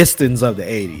Pistons of the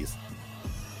 80s.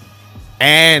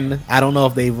 And I don't know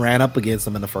if they ran up against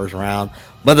them in the first round,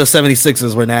 but the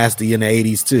 76ers were nasty in the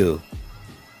 80s too.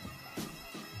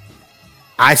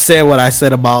 I said what I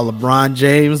said about LeBron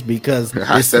James because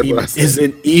this team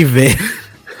isn't even.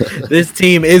 This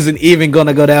team isn't even going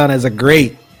to go down as a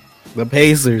great. The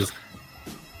Pacers.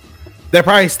 They're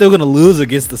probably still going to lose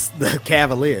against the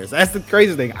Cavaliers. That's the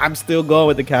crazy thing. I'm still going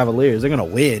with the Cavaliers. They're going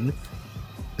to win.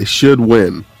 They should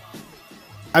win.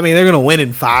 I mean, they're going to win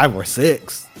in 5 or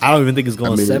 6. I don't even think it's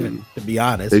going 7, to be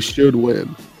honest. They should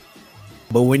win.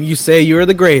 But when you say you're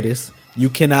the greatest, you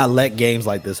cannot let games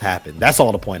like this happen. That's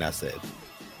all the point I said.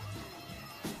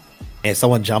 And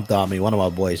someone jumped on me. One of my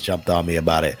boys jumped on me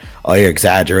about it. Oh, you're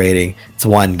exaggerating. It's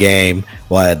one game.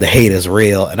 Well, the hate is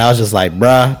real. And I was just like,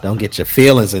 bruh, don't get your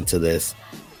feelings into this.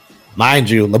 Mind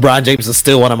you, LeBron James is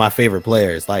still one of my favorite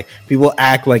players. Like, people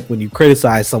act like when you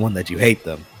criticize someone that you hate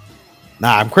them.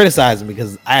 Nah, I'm criticizing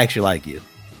because I actually like you.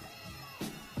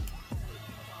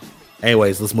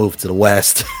 Anyways, let's move to the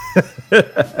West.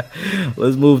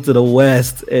 Let's move to the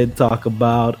West and talk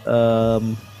about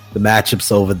the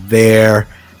matchups over there.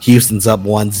 Houston's up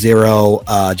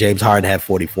 1-0. James Harden had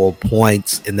 44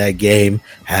 points in that game.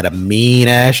 Had a mean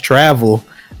ass travel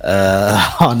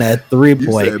on that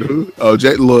 3-point. Oh,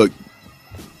 look.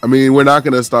 I mean, we're not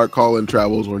going to start calling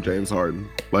travels on James Harden.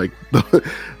 Like,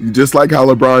 just like how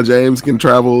LeBron James can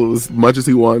travel as much as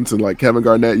he wants, and like Kevin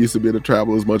Garnett used to be able to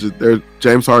travel as much as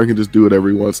James Harden can just do whatever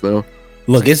he wants now.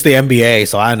 Look, it's the NBA,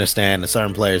 so I understand that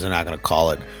certain players are not going to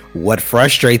call it. What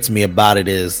frustrates me about it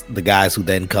is the guys who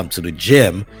then come to the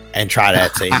gym and try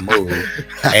that same move.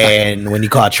 And when you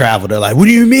call it travel, they're like, what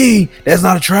do you mean? That's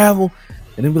not a travel.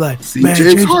 And they'll be like, man,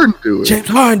 James Harden do it. James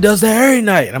Harden does that every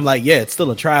night. And I'm like, yeah, it's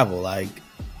still a travel. Like,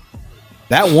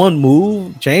 that one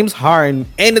move, James Harden.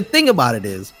 And the thing about it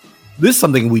is, this is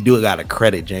something we do got to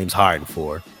credit James Harden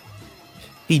for.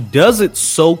 He does it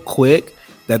so quick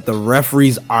that the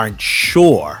referees aren't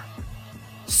sure.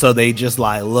 So they just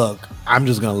like, look, I'm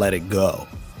just going to let it go.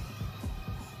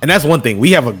 And that's one thing.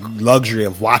 We have a luxury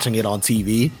of watching it on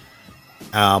TV,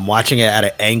 watching it at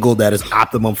an angle that is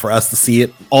optimum for us to see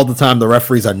it. All the time, the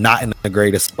referees are not in the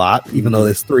greatest spot, even though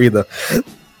there's 3 of them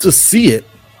to see it.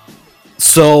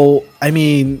 So, I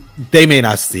mean, they may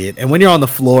not see it. And when you're on the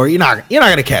floor, you're not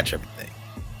going to catch everything.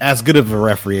 As good of a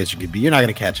referee as you could be, you're not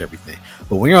going to catch everything.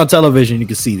 But when you're on television, you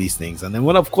can see these things. And then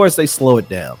when, of course, they slow it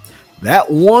down. That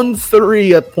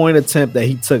 1-3 point attempt that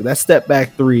he took, that step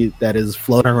back 3 that is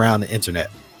floating around the internet.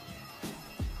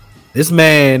 This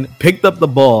man picked up the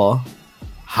ball,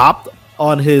 hopped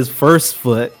on his first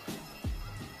foot,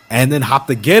 and then hopped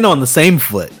again on the same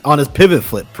foot, on his pivot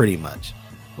foot, pretty much.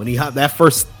 When he hopped, that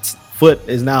first foot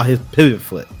is now his pivot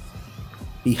foot.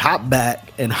 He hopped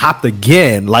back and hopped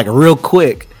again, like real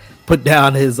quick, put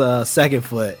down his second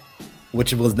foot,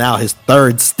 which was now his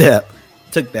third step,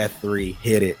 took that 3,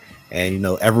 hit it. And, you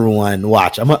know, everyone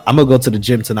watch. I'm gonna go to the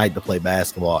gym tonight to play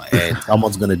basketball, and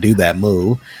someone's going to do that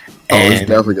move. And it's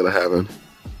definitely going to happen.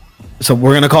 So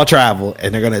we're going to call travel,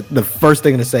 and the first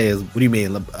thing to say is, what do you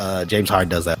mean James Harden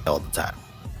does that all the time?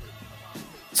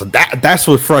 So that's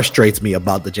what frustrates me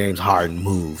about the James Harden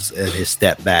moves and his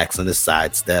step backs and his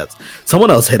side steps.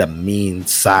 Someone else hit a mean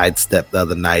side step the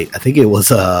other night. I think it was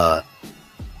it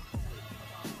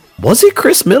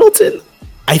Chris Middleton?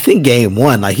 I think game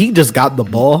 1. Like, he just got the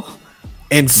ball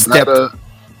and stepped.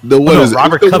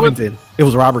 Robert Covington. It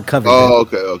was Robert Covington. Oh,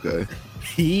 okay.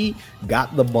 He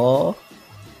got the ball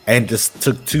and just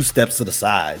took 2 steps to the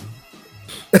side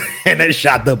and then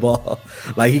shot the ball.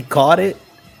 Like, he caught it,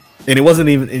 and it wasn't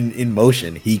even in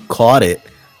motion. He caught it.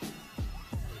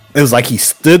 It was like he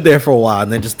stood there for a while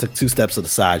and then just took 2 steps to the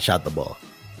side, shot the ball.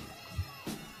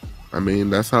 I mean,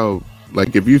 that's how,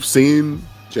 like, if you've seen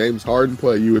James Harden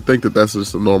play, you would think that that's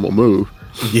just a normal move.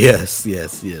 Yes.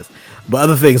 But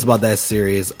other things about that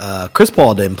series, Chris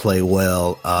Paul didn't play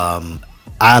well.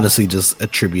 I honestly just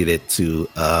attribute it to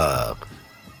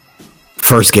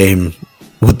first game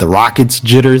with the Rockets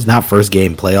jitters, not first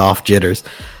game playoff jitters.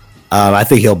 I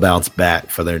think he'll bounce back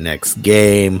for their next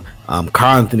game.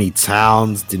 Karl-Anthony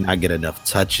Towns did not get enough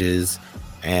touches,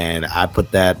 and I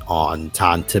put that on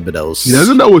Tom Thibodeau. He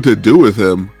doesn't know what to do with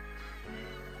him.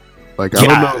 Like, I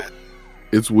don't know.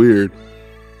 It's weird.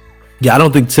 Yeah, I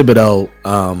don't think Thibodeau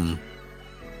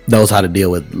knows how to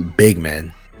deal with big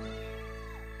men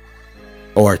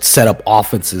or set up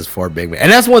offenses for big men.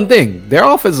 And that's one thing. Their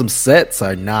offensive sets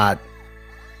are not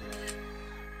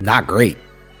great.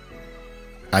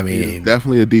 I mean, he's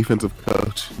definitely a defensive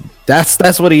coach.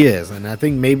 That's what he is. And I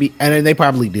think maybe, and they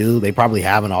probably do. They probably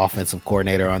have an offensive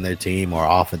coordinator on their team or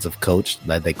offensive coach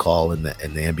that they call in the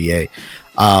NBA.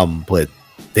 But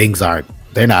things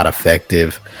they're not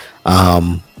effective.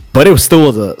 But it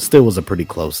still was a pretty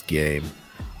close game.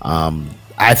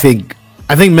 I think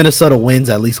Minnesota wins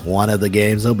at least one of the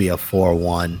games. It'll be a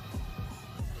 4-1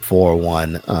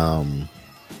 4-1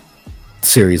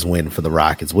 series win for the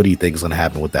Rockets. What do you think is going to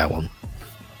happen with that one?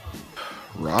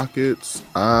 Rockets.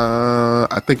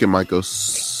 I think it might go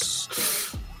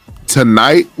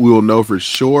tonight. We will know for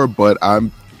sure, but I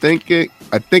think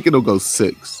it'll go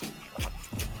 6.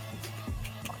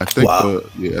 I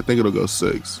think it'll go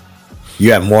 6.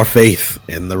 You have more faith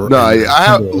in the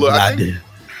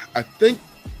I think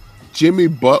Jimmy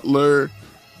Butler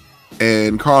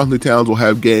and Karl Anthony Towns will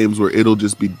have games where it'll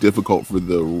just be difficult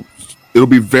it'll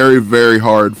be very, very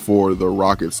hard for the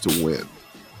Rockets to win.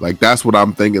 Like, that's what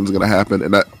I'm thinking is going to happen,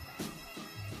 and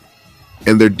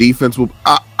their defense will.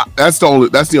 That's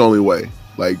the only way.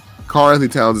 Like, Karl Anthony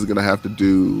Towns is going to have to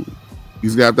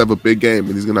he's going to have a big game,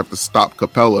 and he's going to have to stop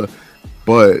Capella.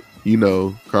 But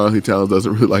Karl Anthony Towns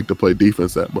doesn't really like to play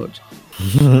defense that much.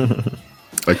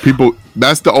 Like,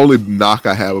 that's the only knock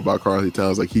I have about Karl Anthony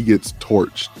Towns. Like, he gets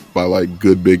torched by like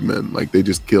good big men. Like, they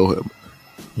just kill him.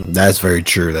 That's very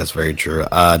true.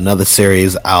 Another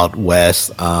series out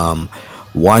west. 1-0.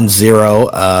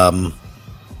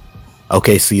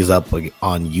 OKC is up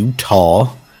on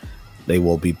Utah. They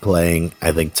will be playing,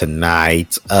 I think,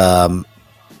 tonight. OKC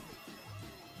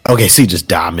just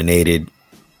dominated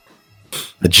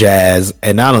the Jazz,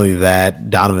 and not only that,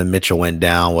 Donovan Mitchell went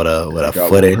down with a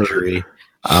foot injury.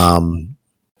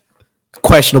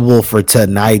 Questionable for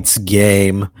tonight's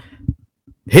game.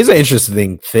 Here's an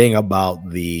interesting thing about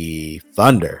the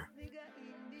Thunder.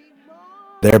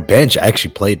 Their bench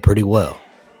actually played pretty well.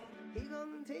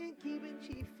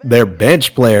 Their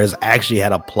bench players actually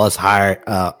had a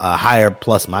higher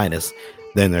plus minus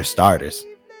than their starters.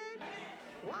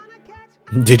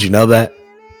 Did you know that?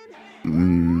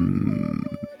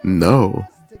 No.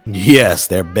 Yes,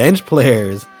 their bench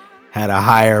players had a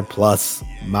higher plus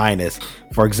minus.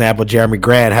 For example, Jeremy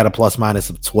Grant had a plus minus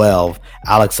of 12.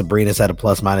 Alex Sabrinas had a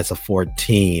plus minus of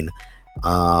 14.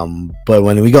 But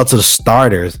when we go to the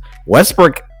starters,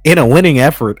 Westbrook in a winning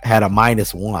effort had a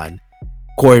 -1.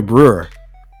 Corey Brewer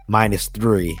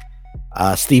 -3.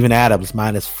 Steven Adams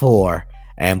 -4.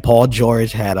 And Paul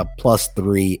George had a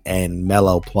 +3 and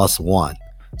Melo +1.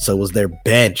 So it was their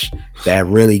bench that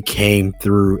really came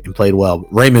through and played well.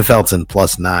 Raymond Felton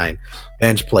 +9.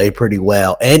 Bench played pretty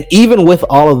well. And even with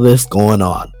all of this going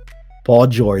on, Paul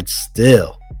George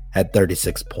still had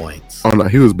 36 points. Oh, no,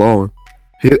 he was balling.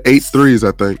 He hit 8 threes,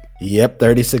 I think. Yep,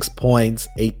 36 points,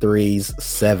 8 threes,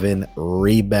 7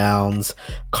 rebounds.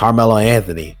 Carmelo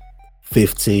Anthony,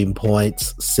 15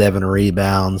 points, 7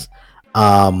 rebounds.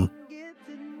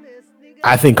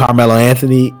 I think Carmelo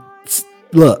Anthony,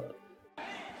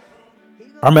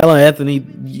 Carmelo Anthony,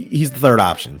 he's the third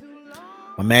option.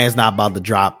 My man's not about to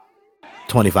drop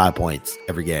 25 points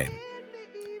every game.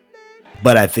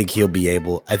 But I think he'll be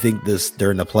able. I think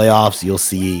during the playoffs, you'll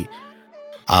see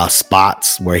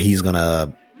spots where he's going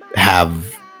to have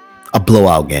a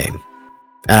blowout game.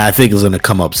 And I think it's going to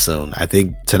come up soon. I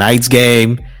think tonight's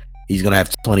game, he's going to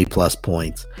have 20 plus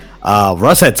points.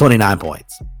 Russ had 29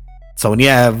 points. So when you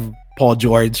have Paul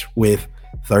George with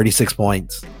 36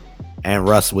 points, and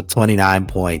Russ with 29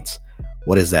 points.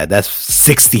 What is that? That's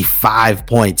 65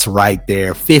 points right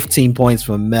there. 15 points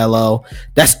from Melo.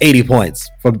 That's 80 points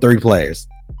from 3 players.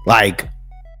 Like,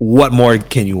 what more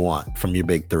can you want from your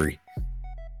big 3?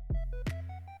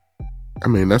 I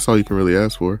mean, that's all you can really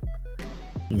ask for.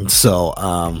 So,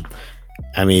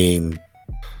 I mean,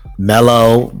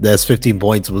 Melo, that's 15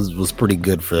 points was pretty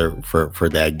good for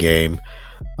that game.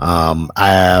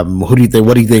 What do you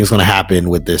think is going to happen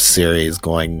with this series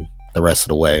going the rest of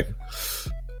the way?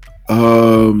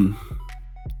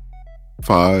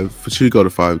 5. It should go to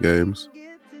 5 games.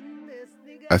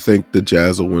 I think the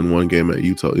Jazz will win 1 game in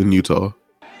Utah.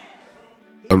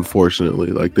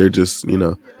 Unfortunately, like, they're just,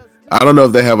 I don't know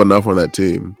if they have enough on that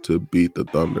team to beat the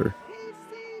Thunder.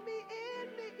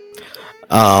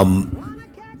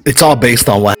 It's all based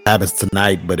on what happens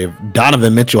tonight, but if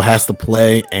Donovan Mitchell has to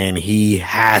play and he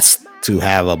has to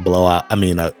have a blowout,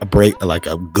 a break, like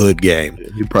a good game,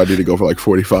 he probably need to go for like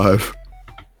 45.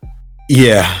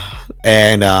 Yeah,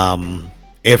 and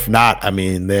if not,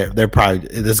 they're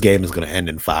probably, this game is going to end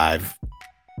in 5.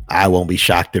 I won't be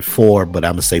shocked at 4, but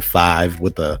I'm gonna say 5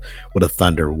 with a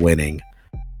Thunder winning.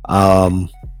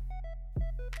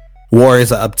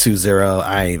 Warriors are up 2-0.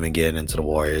 I ain't even getting into the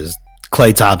Warriors.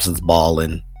 Klay Thompson's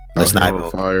balling. That's not on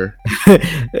fire.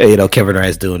 Kevin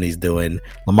Durant's doing what he's doing.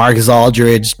 LaMarcus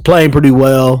Aldridge playing pretty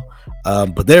well,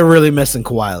 but they're really missing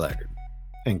Kawhi Leonard.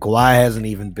 And Kawhi hasn't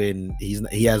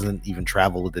even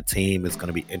traveled with the team. It's going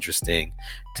to be interesting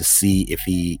to see if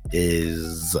he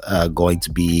is going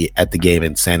to be at the game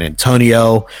in San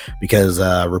Antonio, because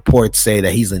reports say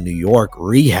that he's in New York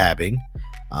rehabbing.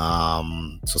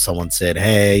 So someone said,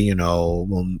 hey,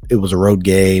 it was a road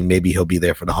game. Maybe he'll be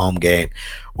there for the home game.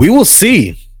 We will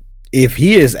see if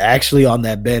he is actually on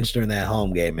that bench during that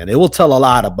home game. And it will tell a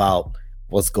lot about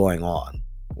what's going on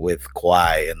with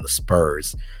Kawhi and the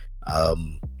Spurs.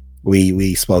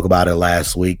 We spoke about it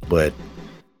last week, but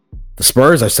the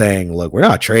Spurs are saying, look, we're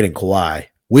not trading Kawhi,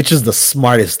 which is the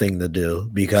smartest thing to do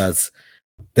because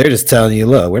they're just telling you,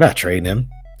 look, we're not trading him.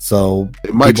 So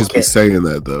it might just be saying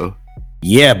that, though.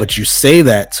 Yeah, but you say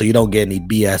that so you don't get any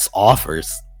BS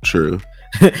offers. True.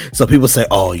 So people say,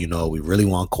 oh, we really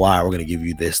want Kawhi. We're going to give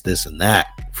you this, this, and that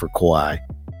for Kawhi.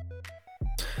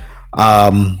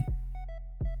 I'm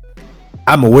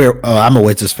a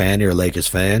Wizards fan. You're a Lakers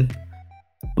fan.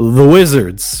 The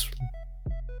Wizards,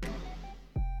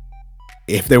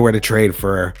 if they were to trade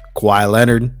for Kawhi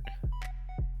Leonard,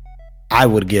 I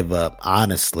would give up,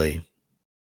 honestly,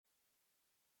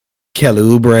 Kelly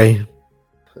Oubre,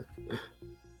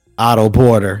 Otto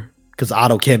Porter, because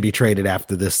Otto can't be traded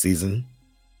after this season,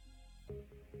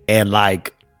 and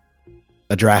like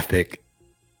a draft pick.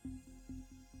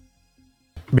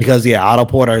 Because Otto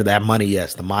Porter, that money,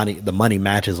 yes, the money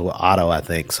matches with Otto, I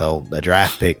think. So the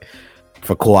draft pick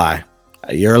for Kawhi.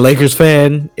 You're a Lakers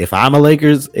fan. If I'm the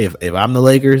Lakers,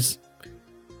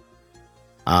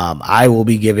 I will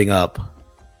be giving up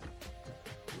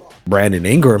Brandon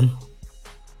Ingram,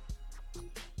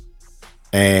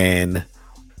 and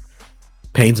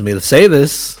pains me to say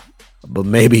this, but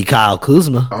maybe Kyle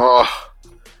Kuzma. Oh,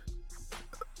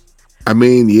 I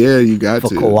mean, yeah, you got for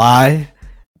to. Kawhi,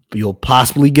 you'll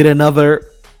possibly get another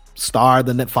star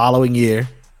the following year,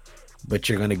 but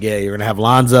you're gonna have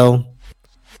Lonzo.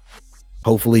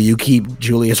 Hopefully, you keep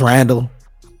Julius Randle,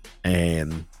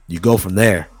 and you go from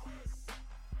there.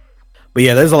 But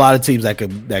yeah, there's a lot of teams that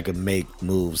could make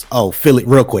moves. Oh, Philly,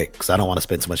 real quick, because I don't want to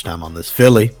spend too much time on this.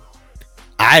 Philly,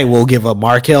 I will give up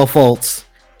Markelle Fultz.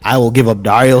 I will give up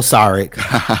Dario Saric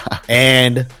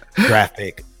and draft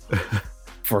pick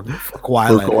for Kawhi.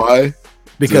 For Kawhi?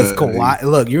 Because Kawhi,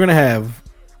 look, you're going to have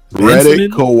Redick,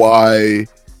 Kawhi,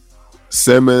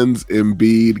 Simmons,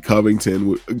 Embiid,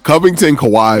 Covington,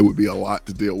 Kawhi would be a lot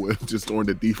to deal with just on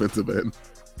the defensive end.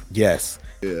 Yes.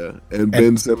 Yeah. And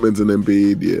Ben Simmons and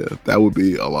Embiid, yeah, that would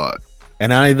be a lot.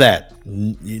 And not only that,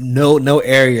 no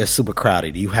area is super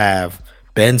crowded. You have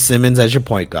Ben Simmons as your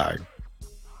point guard.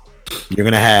 You're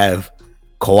going to have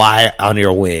Kawhi on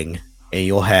your wing, and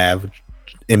you'll have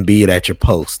Embiid at your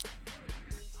post.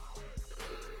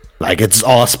 Like, it's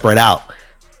all spread out.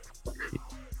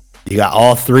 You got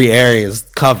all three areas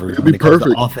covered when it comes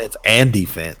to offense and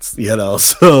defense,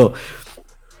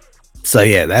 So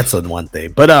yeah, that's one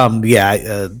thing. But I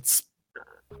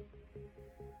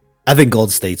think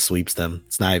Golden State sweeps them.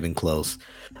 It's not even close.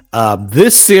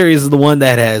 This series is the one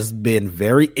that has been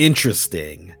very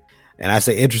interesting. And I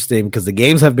say interesting because the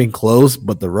games have been close,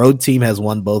 but the road team has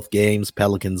won both games.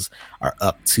 Pelicans are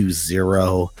up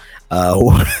 2-0.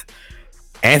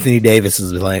 Anthony Davis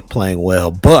is playing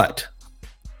well, but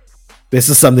this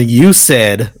is something you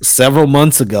said several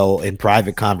months ago in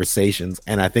private conversations,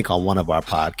 and I think on one of our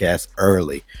podcasts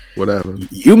early. What happened?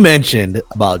 You mentioned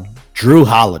about Drew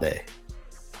Holiday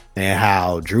and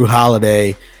how Drew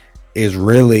Holiday is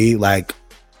really like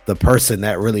the person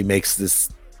that really makes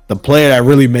the player that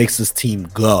really makes this team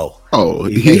go. Oh,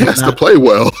 he has to play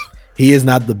well. He is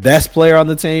not the best player on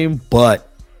the team, but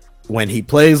when he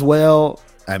plays well,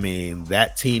 I mean,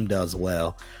 that team does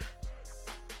well.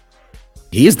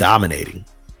 He is dominating.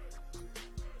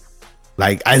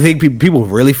 Like, I think people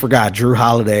really forgot Drew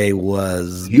Holiday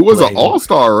was. He was an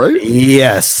all-star, right?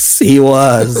 Yes, he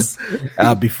was.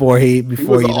 before he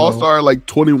was an all-star like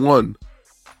 21.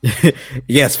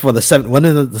 Yes, for the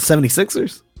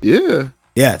 76ers. Yeah.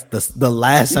 Yes, the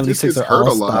last 76er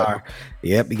all-star.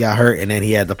 Yep, he got hurt, and then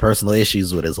he had the personal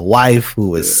issues with his wife, who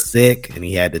was sick, and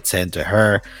he had to tend to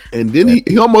her. And then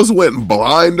he almost went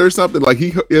blind or something. Like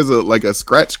he is a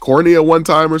scratched cornea one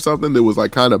time or something that was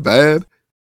like kind of bad.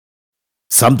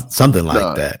 Something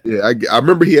like that. Yeah, I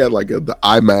remember he had like the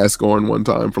eye mask on one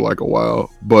time for like a while.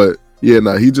 But yeah,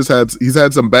 he's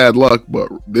had some bad luck.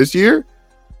 But this year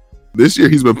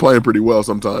he's been playing pretty well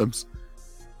sometimes.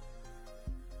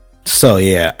 So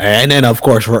yeah, and then of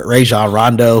course Rajon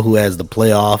Rondo, who has the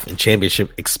playoff and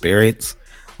championship experience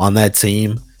on that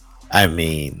team. I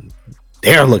mean,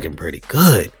 they're looking pretty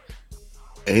good.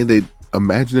 And they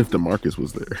imagine if DeMarcus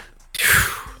was there.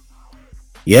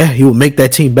 Yeah, he would make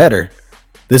that team better.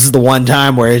 This is the one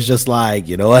time where it's just like,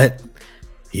 you know what?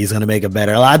 He's gonna make it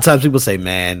better. A lot of times people say,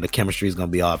 "Man, the chemistry is gonna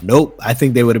be off." Nope, I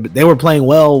think they were playing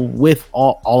well with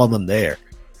all of them there.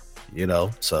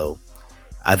 So.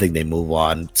 I think they move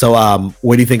on. So,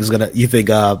 what do you think is gonna? You think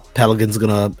Pelicans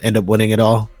gonna end up winning it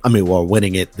all? I mean, well,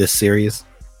 winning it this series.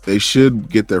 They should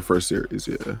get their first series.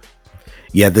 Yeah.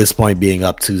 Yeah, at this point, being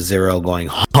up 2-0 going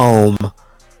home,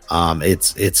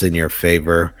 it's in your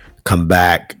favor. Come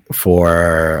back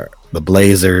for the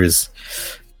Blazers.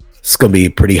 It's gonna be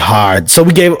pretty hard. So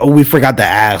we forgot to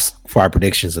ask for our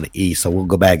predictions in the East. So we'll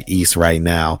go back East right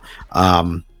now.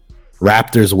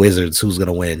 Raptors, Wizards. Who's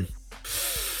gonna win?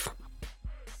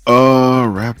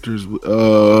 Raptors.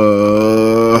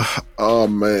 Oh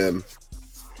man,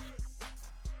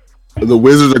 the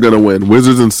Wizards are gonna win.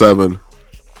 Wizards in 7.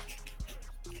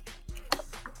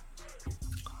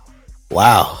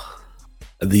 Wow,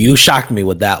 you shocked me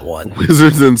with that one.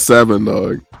 Wizards in 7,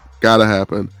 dog. Gotta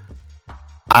happen.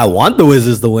 I want the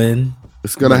Wizards to win.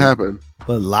 It's gonna happen.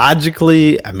 But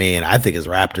logically, I mean, I think it's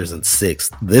Raptors in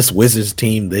 6. This Wizards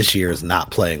team this year is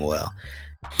not playing well.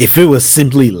 If it was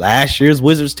simply last year's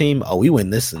Wizards team, we win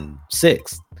this in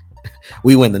 6.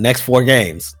 We win the next 4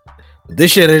 games. But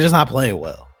this year, they're just not playing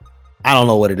well. I don't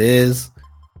know what it is,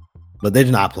 but they're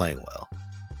not playing well.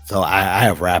 So I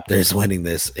have Raptors winning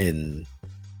this in.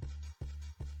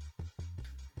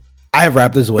 I have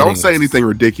Raptors winning. Don't say anything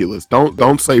ridiculous.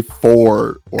 Don't say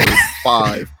 4 or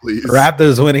 5, please.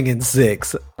 Raptors winning in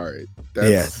 6. All right.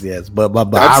 Yes. But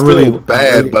that's I really still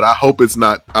bad. But I hope it's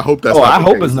not. I hope that's. I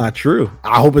hope it's not true.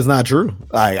 I hope it's not true.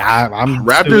 Like I'm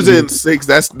Raptors in 6.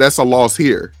 That's a loss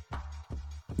here.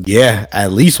 Yeah,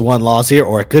 at least one loss here,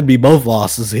 or it could be both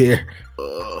losses here.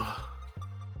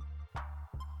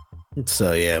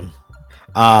 So yeah,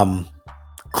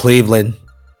 Cleveland,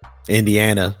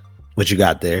 Indiana. What you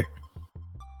got there?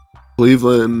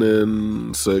 Cleveland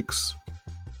in 6.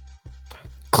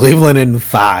 Cleveland in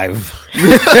 5.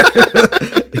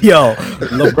 Yo,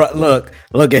 LeBron, look.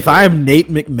 If I'm Nate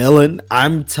McMillan,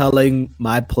 I'm telling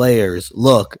my players,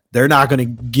 look, they're not going to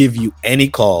give you any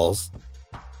calls.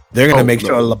 They're going to make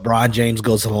sure LeBron James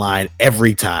goes to the line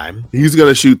every time. He's going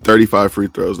to shoot 35 free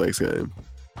throws next game.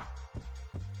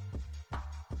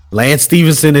 Lance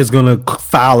Stevenson is going to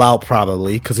foul out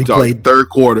probably because he played third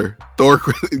quarter.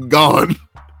 Gone.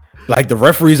 Like the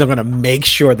referees are going to make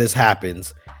sure this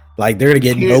happens. Like they're going to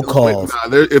get no calls.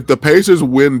 If the Pacers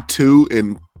win 2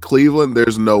 in Cleveland,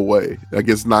 there's no way. Like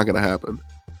it's not going to happen.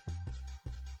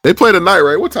 They play tonight,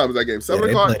 right? What time is that game? 7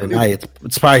 o'clock tonight.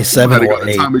 It's probably 7 or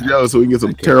 8. Tommy Joe, so we can get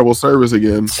some terrible service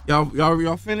again.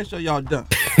 Y'all finished or y'all done?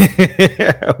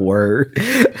 Word.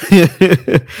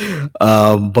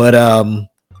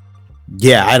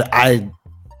 Yeah,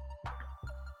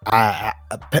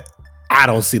 I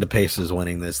don't see the Pacers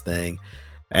winning this thing.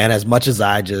 And as much as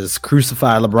I just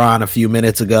crucified LeBron a few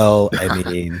minutes ago, I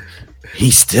mean,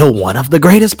 he's still one of the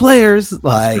greatest players.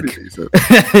 Like,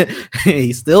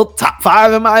 he's still top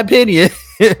 5 in my opinion.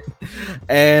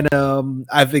 And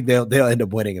I think they'll end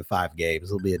up winning in 5 games.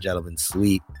 It'll be a gentleman's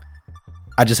sweep.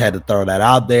 I just had to throw that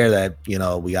out there that,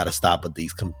 we got to stop with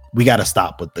these. We got to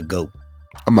stop with the GOAT.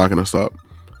 I'm not going to stop.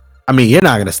 I mean, you're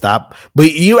not going to stop,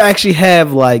 but you actually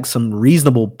have like some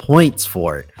reasonable points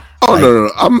for it. Oh, like,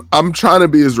 no. I'm trying to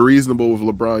be as reasonable with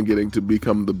LeBron getting to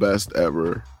become the best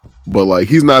ever. But like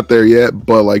he's not there yet.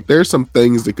 But like there's some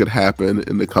things that could happen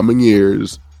in the coming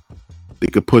years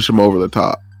that could push him over the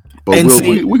top. But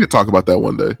we could talk about that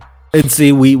one day. And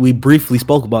see, we briefly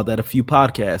spoke about that a few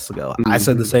podcasts ago. Mm-hmm. I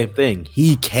said the same thing.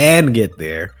 He can get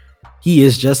there. He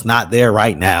is just not there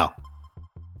right now.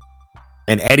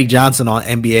 And Eddie Johnson on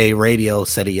NBA radio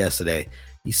said it yesterday.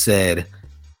 He said,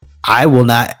 I will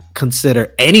not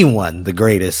consider anyone the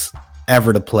greatest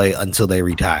ever to play until they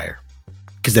retire.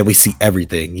 Because then we see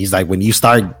everything. He's like, when you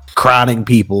start crowning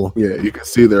people. Yeah, you can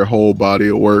see their whole body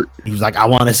of work. He was like, I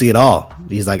want to see it all.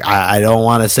 He's like, I don't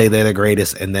want to say they're the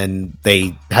greatest. And then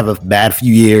they have a bad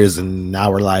few years. And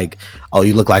now we're like, oh,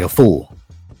 you look like a fool.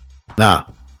 Nah.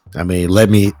 I mean,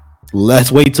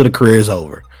 let's wait till the career's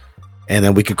over. And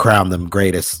then we could crown them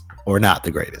greatest or not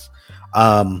the greatest.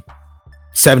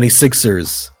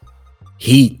 76ers,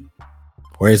 Heat.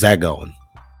 Where is that going?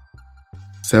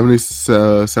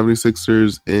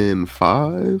 76ers in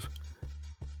 5?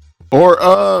 Or,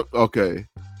 okay.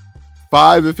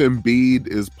 5 if Embiid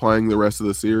is playing the rest of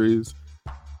the series.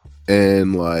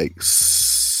 And, like,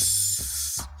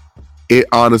 it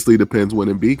honestly depends when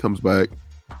Embiid comes back.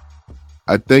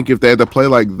 I think if they had to play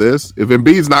like this, if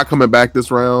Embiid's not coming back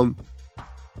this round,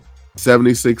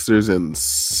 76ers in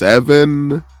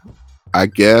 7, I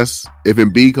guess. If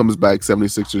Embiid comes back,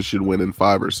 76ers should win in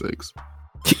 5 or 6.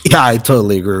 Yeah, I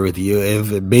totally agree with you. If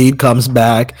Embiid comes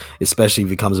back, especially if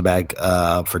he comes back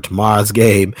for tomorrow's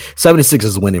game,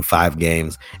 76ers win in 5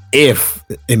 games. If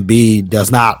Embiid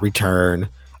does not return,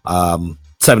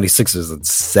 76ers in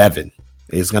 7.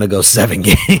 It's gonna go 7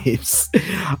 games.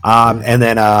 And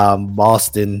then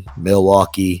Boston,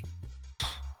 Milwaukee.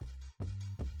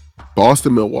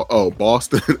 Boston, Milwaukee. Oh,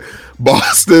 Boston,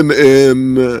 Boston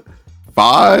in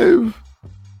 5.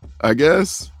 I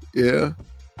guess. Yeah.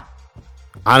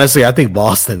 Honestly, I think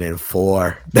Boston in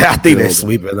 4. I think they're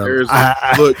sweeping them.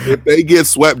 Look, if they get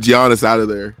swept, Giannis out of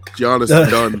there. Giannis is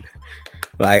done.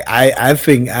 Like I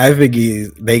think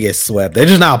they get swept. They're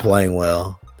just not playing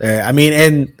well. I mean,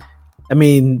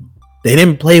 they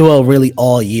didn't play well really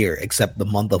all year except the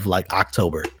month of like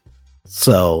October.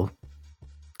 So,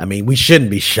 I mean, we shouldn't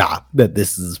be shocked that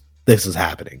this is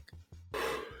happening.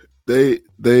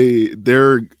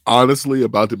 They're honestly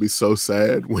about to be so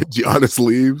sad when Giannis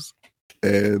leaves.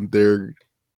 And they're,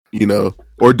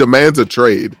 or demands a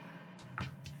trade.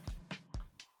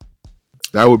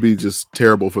 That would be just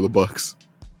terrible for the Bucks.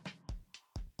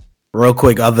 Real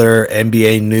quick, other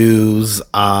NBA news.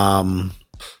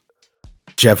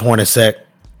 Jeff Hornacek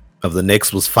of the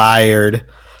Knicks was fired.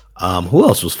 Who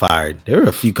else was fired? There were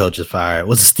a few coaches fired.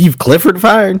 Was Steve Clifford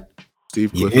fired?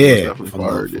 Steve Clifford was definitely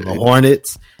fired. From the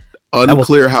Hornets.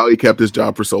 Unclear how he kept his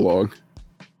job for so long.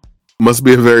 Must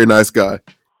be a very nice guy.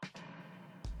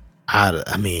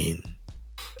 I mean,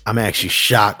 I'm actually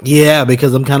shocked. Yeah,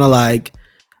 because I'm kind of like,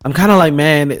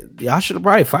 man, y'all should have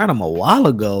probably fired him a while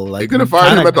ago. Like, they could have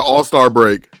fired him at the All-Star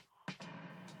break.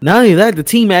 Not only that, the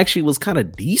team actually was kind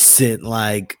of decent,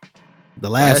 like the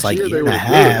last year and a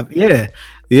half. Good.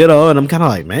 Yeah, and I'm kind of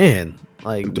like, man,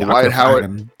 like Dwight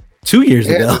Howard 2 years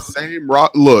ago.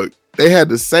 They had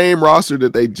the same roster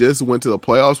that they just went to the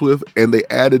playoffs with, and they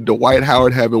added Dwight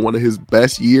Howard having one of his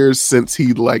best years since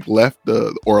he left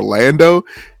the Orlando,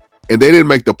 and they didn't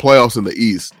make the playoffs in the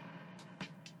East.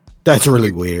 That's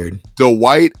really weird.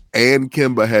 Dwight and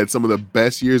Kemba had some of the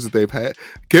best years that they've had.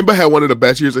 Kemba had one of the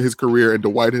best years of his career, and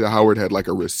Dwight Howard had like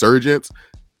a resurgence.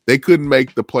 They couldn't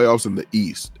make the playoffs in the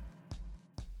East.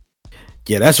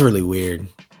 Yeah, that's really weird.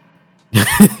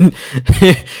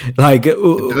 Like it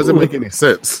doesn't make any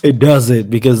sense. It doesn't,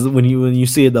 because when you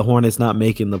see the Hornets not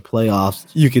making the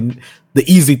playoffs, the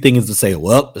easy thing is to say,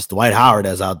 well, it's Dwight Howard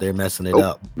that's out there messing it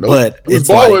up. But it's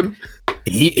balling. Like,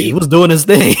 he was doing his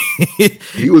thing.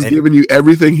 He was giving you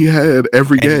everything he had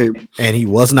every game, and he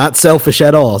was not selfish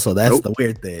at all. So that's the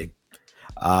weird thing.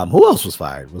 Who else was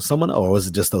fired? Was someone, or was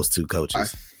it just those two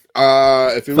coaches?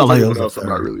 If it was anyone else, I'm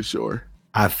not really sure.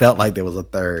 I felt like there was a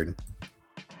third.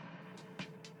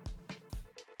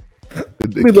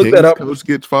 Did the Kings coach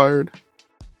get fired?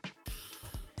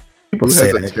 Who has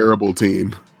a terrible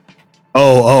team?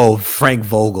 Oh, Frank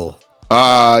Vogel.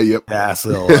 Yep. That's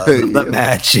the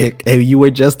Magic. And you were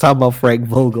just talking about Frank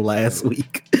Vogel last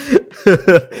week.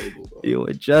 You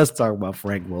were just talking about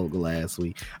Frank Vogel last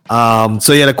week.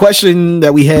 So yeah, the question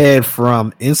that we had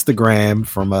from Instagram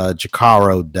from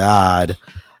Jacaro Dodd.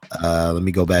 Let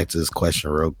me go back to this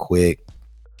question real quick.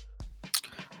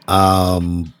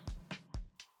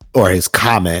 Or his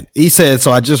comment. He said,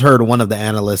 so I just heard one of the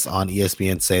analysts on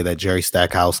ESPN say that Jerry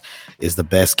Stackhouse is the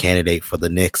best candidate for the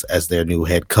Knicks as their new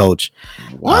head coach.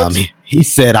 What? He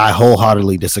said, I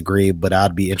wholeheartedly disagree, but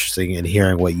I'd be interested in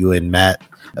hearing what you and Matt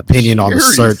opinion on the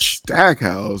search.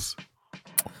 Stackhouse.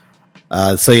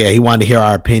 So yeah, he wanted to hear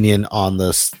our opinion on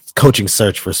the coaching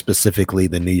search for specifically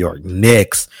the New York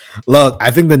Knicks. Look,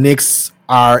 I think the Knicks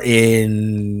are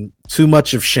in too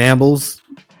much of shambles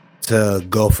to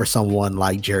go for someone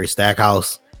like Jerry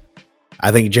Stackhouse.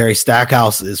 I think Jerry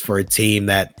Stackhouse is for a team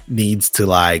that needs to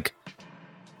that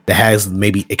has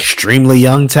maybe extremely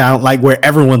young talent, like where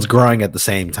everyone's growing at the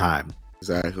same time.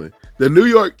 Exactly. The New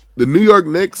York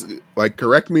Knicks,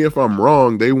 correct me if I'm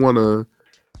wrong, they want to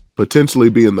potentially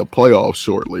be in the playoffs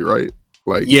shortly, right?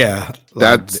 Yeah,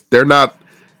 they're not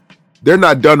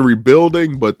done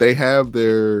rebuilding, but they have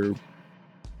their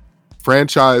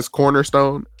franchise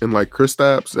cornerstone in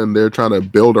Kristaps, and they're trying to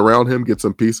build around him, get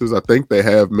some pieces. I think they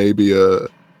have maybe a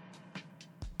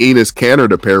Enes Kanter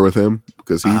to pair with him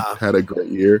because he had a great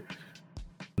year.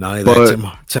 Not only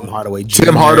that, Tim Hardaway Jr.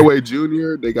 Tim Hardaway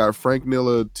Jr. They got Frank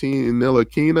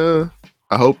Ntilikina.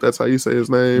 I hope that's how you say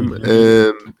his name. Mm-hmm.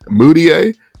 And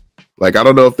Moutier. I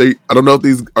don't know if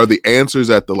these are the answers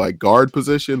at the guard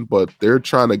position, but they're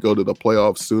trying to go to the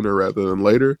playoffs sooner rather than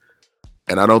later.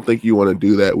 And I don't think you want to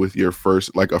do that with your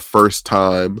first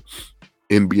time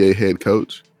NBA head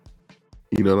coach.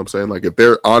 You know what I'm saying? If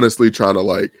they're honestly trying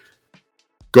to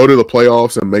go to the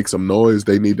playoffs and make some noise,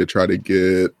 they need to try to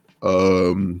get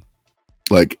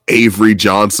Avery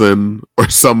Johnson or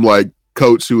some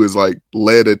coach who has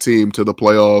led a team to the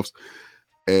playoffs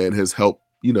and has helped,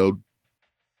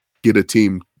 get a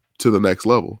team to the next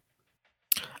level.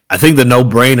 I think the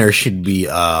no-brainer should be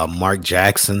Mark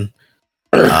Jackson.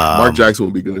 Mark Jackson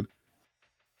will be good.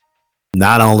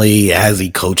 Not only has he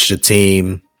coached a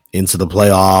team into the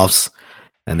playoffs,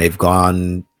 and they've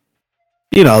gone,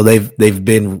 they've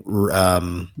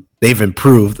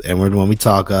improved. And when we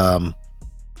talk about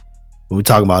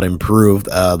improved,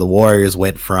 the Warriors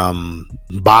went from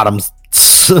bottom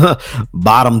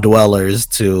dwellers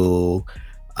to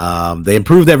they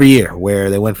improved every year, where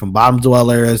they went from bottom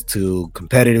dwellers to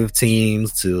competitive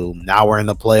teams to now we're in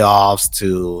the playoffs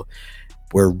to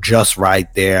we're just right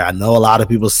there. I know a lot of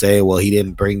people say, well, he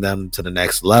didn't bring them to the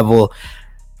next level.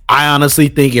 I honestly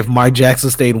think if Mark Jackson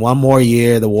stayed one more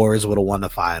year, the Warriors would have won the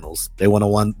finals. They would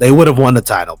have won the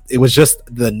title. It was just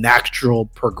the natural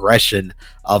progression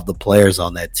of the players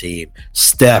on that team.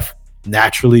 Steph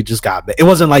naturally just got better. It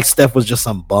wasn't like Steph was just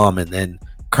some bum and then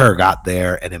Kerr got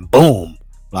there and then boom,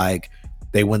 like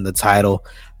they win the title,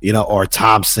 or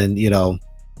Thompson,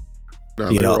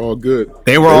 they were all good.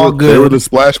 They were all good. They were the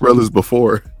Splash Brothers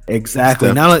before. Exactly.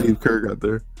 Steve Kerr got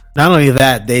there. Not only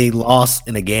that, they lost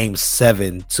in a game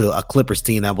 7 to a Clippers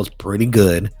team that was pretty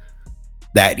good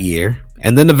that year.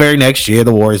 And then the very next year,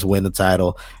 the Warriors win the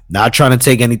title. Not trying to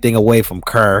take anything away from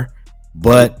Kerr,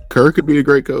 but Kerr could be a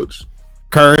great coach.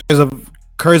 Kerr is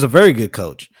a very good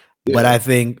coach. Yeah. But I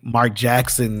think Mark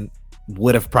Jackson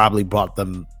would have probably brought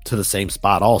them to the same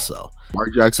spot also.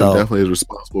 Mark Jackson definitely is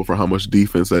responsible for how much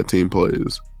defense that team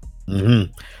plays.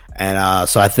 Mm-hmm. And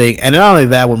so I think, and not only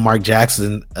that, with Mark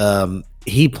Jackson,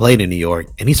 he played in New York,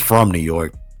 and he's from New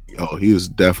York. Oh, he is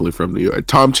definitely from New York.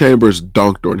 Tom Chambers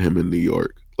dunked on him in New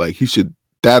York. Like,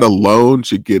 that alone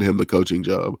should get him the coaching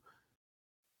job.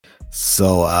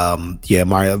 So,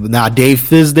 Mario. Now, Dave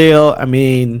Fizdale, I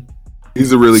mean,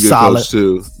 he's a really good coach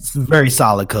too. Very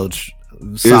solid coach.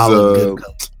 Good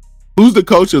coach. Who's the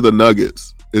coach of the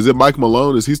Nuggets? Is it Mike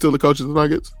Malone? Is he still the coach of the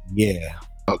Nuggets? Yeah.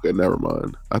 Okay, never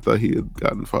mind. I thought he had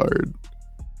gotten fired.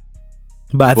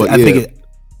 But I think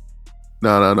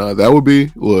No. That would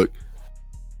be, look,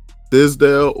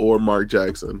 Tisdale or Mark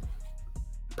Jackson.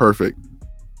 Perfect.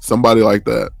 Somebody like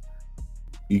that.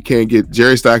 You can't get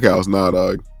Jerry Stackhouse. Nah,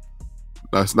 dog.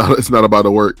 It's not about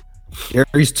to work.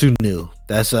 Jerry's too new.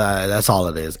 That's all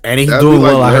it is. And he's That'd doing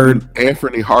like well. I heard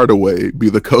Anthony Hardaway be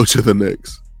the coach of the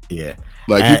Knicks. Yeah.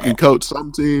 Like, he can coach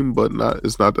some team, but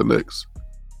it's not the Knicks.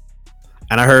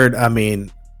 And I heard, I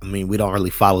mean, we don't really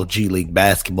follow G League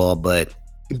basketball, but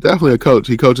he's definitely a coach.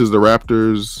 He coaches the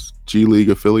Raptors G League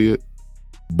affiliate.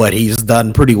 But he's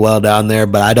done pretty well down there.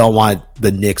 But I don't want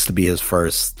the Knicks to be his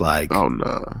first. Like, oh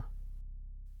no.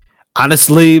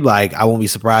 Honestly, like, I won't be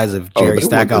surprised if Jerry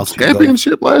Stackhouse won the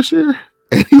championship last year,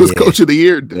 and he was coach of the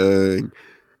year. Dang,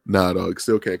 nah, dog,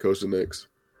 still can't coach the Knicks.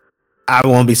 I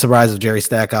won't be surprised if Jerry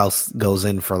Stackhouse goes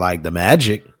in for like the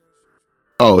Magic.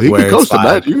 Oh, he could coach the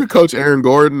Magic. You could coach Aaron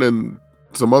Gordon and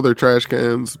some other trash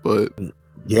cans, but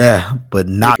but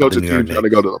not the New York Knicks. Trying to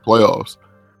go to the playoffs.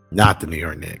 Not the New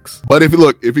York Knicks. But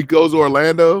if he goes to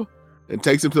Orlando and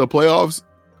takes him to the playoffs,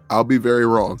 I'll be very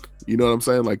wrong. You know what I'm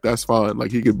saying? Like, that's fine.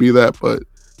 Like, he could be that, but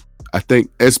I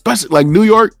think, especially like New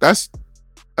York, that's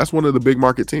one of the big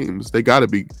market teams. They got to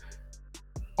be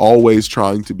always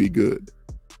trying to be good.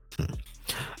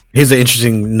 Here's an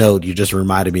interesting note. You just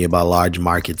reminded me about large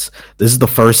markets. This is the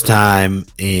first time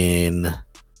in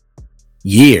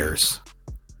years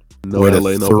where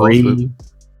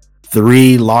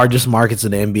three largest markets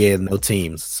in the NBA have no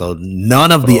teams. So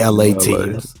none of the LA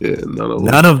teams,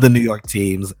 none of the New York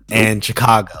teams, and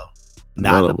Chicago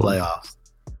not in the playoffs.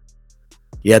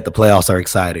 Yet the playoffs are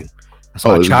exciting.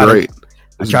 So it's great.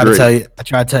 I try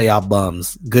to tell y'all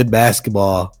bums, good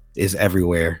basketball is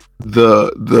everywhere.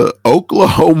 The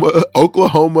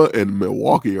Oklahoma and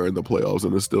Milwaukee are in the playoffs,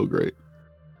 and it's still great.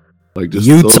 Like, just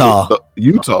Utah,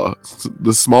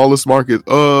 the smallest market.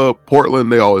 Portland,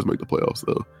 they always make the playoffs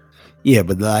though. Yeah,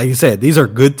 but like you said, these are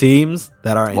good teams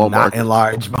that are not in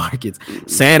large markets.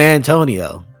 San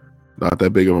Antonio, not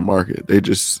that big of a market. They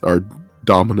just are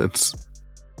dominance.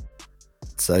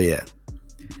 So yeah,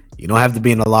 you don't have to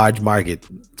be in a large market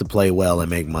to play well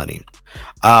and make money.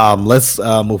 Let's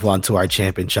move on to our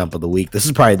champion chump of the week. This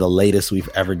is probably the latest we've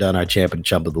ever done our champion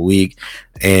chump of the week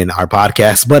in our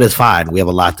podcast, but it's fine. We have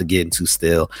a lot to get into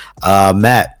still.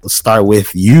 Matt, let's start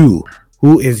with you.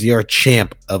 Who is your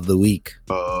champ of the week?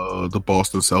 The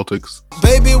Boston Celtics.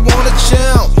 Baby, want a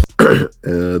champ.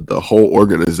 The whole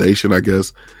organization, I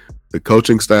guess. The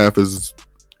coaching staff is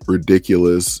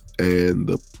ridiculous, and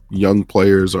the young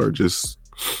players are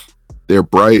they're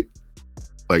bright,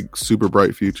 like super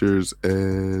bright futures,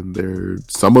 and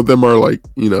some of them are like,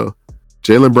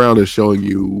 Jaylen Brown is showing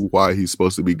you why he's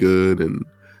supposed to be good, and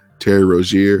Terry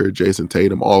Rozier, Jason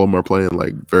Tatum, all of them are playing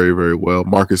like very, very well.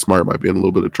 Marcus Smart might be in a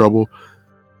little bit of trouble.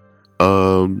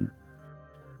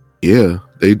 Yeah,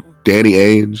 Danny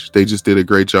Ainge, they just did a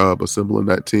great job assembling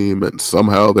that team, and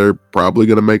somehow they're probably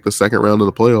going to make the second round of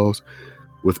the playoffs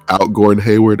without Gordon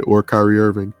Hayward or Kyrie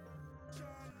Irving.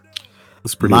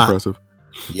 It's pretty impressive.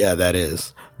 Yeah, that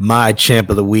is. My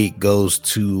champ of the week goes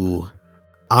to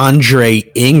Andre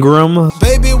Ingram.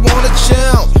 Baby, want a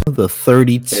champ. The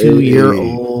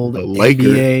 32-year-old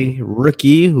NBA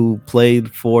rookie who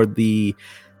played for the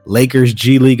Lakers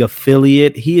G League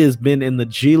affiliate. He has been in the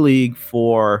G League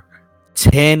for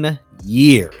 10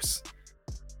 years.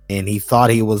 And he thought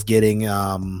he was getting he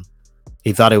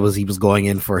was going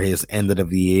in for his end of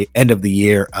the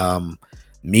year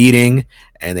meeting,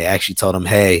 and they actually told him,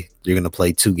 hey, you're going to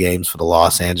play 2 games for the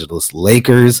Los Angeles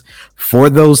Lakers.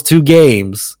 For those 2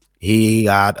 games, he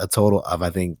got a total of, I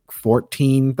think,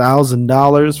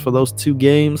 $14,000 for those 2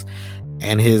 games,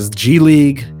 and his G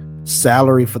League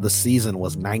salary for the season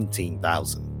was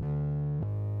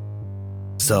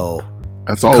 $19,000. So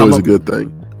that's always a good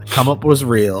thing. Come up was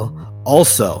real.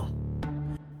 Also,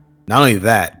 not only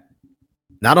that,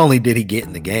 not only did he get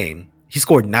in the game, he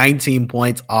scored 19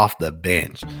 points off the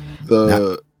bench.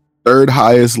 The third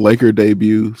highest Laker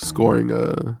debut scoring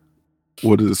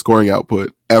scoring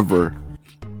output ever.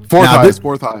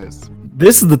 Fourth highest.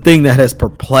 This is the thing that has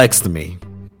perplexed me.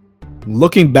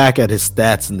 Looking back at his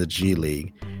stats in the G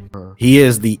League, he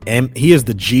is the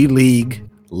G League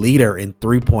leader in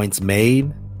 3 points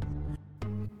made,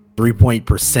 3-point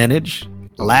percentage.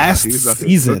 Last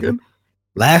season,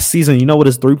 you know what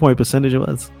his 3-point percentage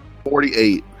was?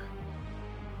 48.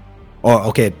 Oh,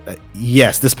 okay.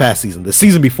 Yes, this past season. The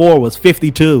season before was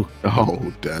 52.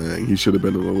 Oh, dang. He should have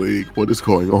been in the league. What is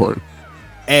going on?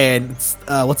 And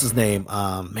what's his name?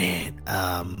 One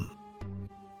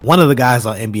of the guys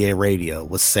on NBA radio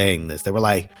was saying this. They were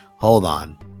like, hold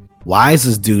on. Why is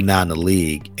this dude not in the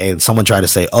league? And someone tried to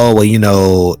say, oh, well, you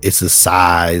know, it's his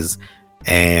size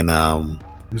and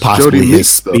possibly his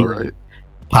speed. Right?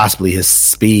 Possibly his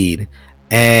speed.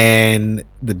 And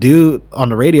the dude on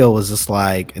the radio was just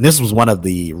like, and this was one of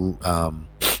the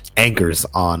anchors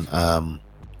on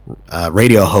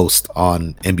radio host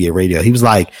on NBA radio. He was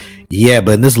like, yeah,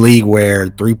 but in this league where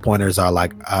 3-pointers are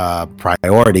like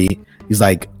priority, he's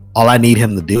like, all I need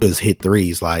him to do is hit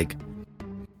threes. Like,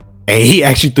 and he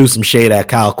actually threw some shade at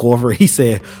Kyle Korver. He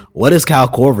said, what is Kyle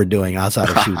Korver doing outside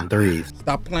of shooting threes?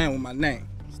 Stop playing with my name.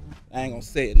 I ain't gonna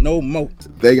say it no more.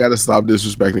 They gotta stop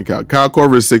disrespecting Kyle. Kyle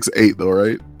Korver is 6'8", though,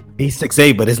 right? He's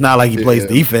 6'8", but it's not like he plays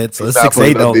defense. So it's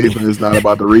 6'8", though. It's not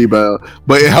about the rebound,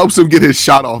 but it helps him get his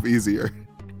shot off easier.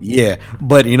 Yeah,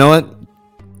 but you know what?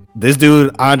 This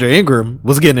dude Andre Ingram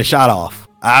was getting a shot off.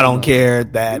 I don't care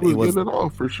that he was getting it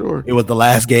off for sure. It was the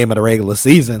last game of the regular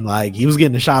season. Like, he was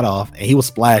getting a shot off and he was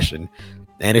splashing,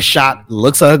 and his shot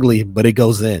looks ugly, but it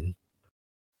goes in.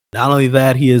 Not only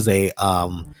that, he has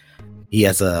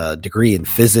a degree in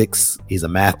physics. He's a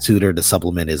math tutor to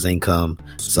supplement his income.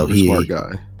 So smart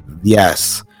guy.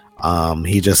 Yes.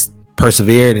 He just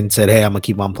persevered and said, hey, I'm gonna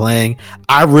keep on playing.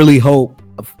 I really hope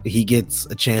he gets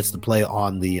a chance to play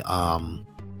on the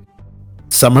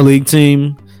summer league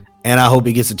team, and I hope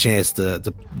he gets a chance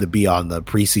to be on the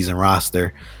preseason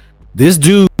roster. This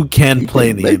dude can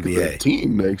play in the NBA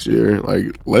team next year.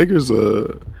 Like, Lakers,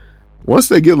 once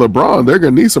they get LeBron, they're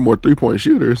gonna need some more 3-point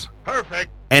shooters. Perfect.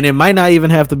 And it might not even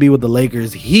have to be with the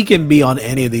Lakers. He can be on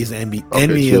any of these 30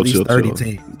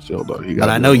 teams. But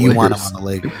I know you want him on the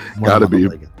Lakers. Gotta be.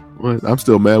 What? I'm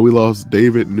still mad we lost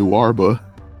David Nuarba.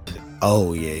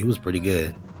 Oh, yeah. He was pretty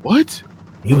good. What?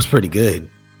 He was pretty good.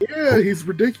 Yeah, he's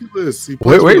ridiculous. He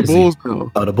plays for the Bulls now.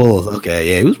 Oh, the Bulls. Okay,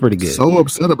 yeah, he was pretty good. So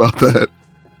upset about that.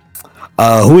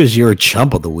 Who is your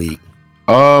chump of the week?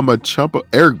 A chump of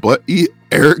Eric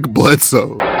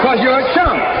Bledsoe. Cause you're a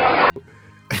chump.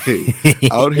 Hey,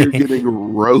 out here getting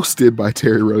roasted by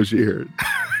Terry Rozier.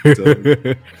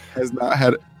 Terry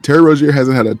Rozier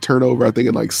hasn't had a turnover, I think,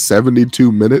 in like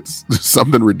 72 minutes.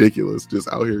 Something ridiculous. Just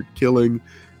out here killing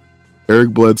Eric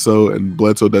Bledsoe, and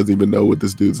Bledsoe doesn't even know what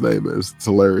this dude's name is. It's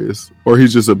hilarious. Or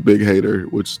he's just a big hater,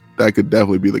 which that could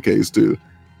definitely be the case too.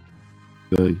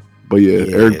 But yeah,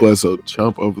 Eric Bledsoe,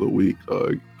 chump of the week,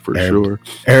 for sure.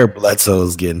 Eric Bledsoe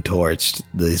is getting torched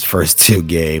these first 2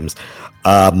 games.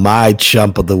 My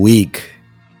chump of the week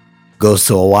goes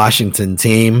to a Washington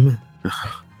team.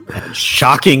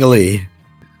 Shockingly,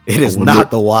 it is not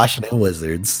the Washington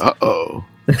Wizards. Uh-oh.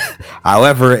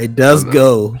 However, it does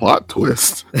go. Plot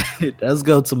twist. It does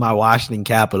go to my Washington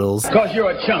Capitals. Cause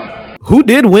you're a chump. Who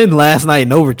did win last night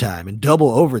in overtime, in double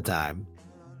overtime,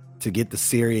 to get the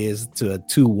series to a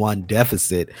 2-1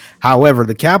 deficit. However,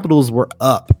 the Capitals were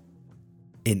up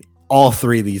in all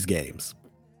 3 of these games.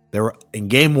 They were in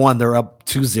game 1, they're up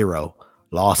 2-0,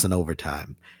 lost in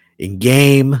overtime. In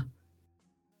game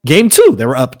Game 2, they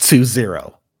were up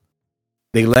 2-0.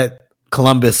 They let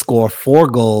Columbus score 4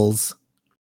 goals.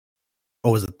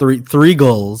 Or was it three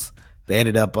goals? They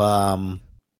ended up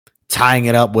tying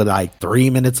it up with like 3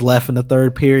 minutes left in the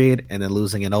third period and then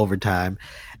losing in overtime.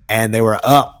 And they were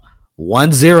up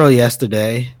 1-0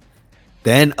 yesterday,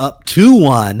 then up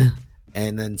 2-1,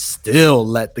 and then still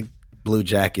let the Blue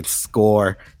Jackets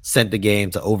score, sent the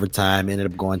game to overtime, ended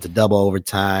up going to double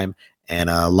overtime, and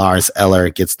Lars Eller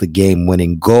gets the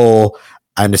game-winning goal.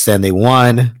 I understand they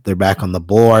won. They're back on the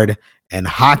board, and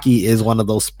hockey is one of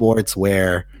those sports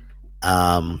where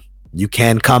you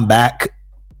can come back,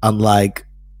 unlike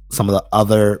some of the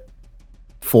other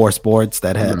 4 sports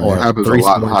that have. It happens a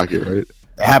lot in hockey, right?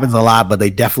 It happens a lot, but they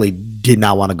definitely did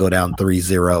not want to go down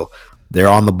 3-0. They're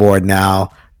on the board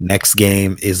now. Next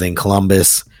game is in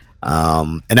Columbus.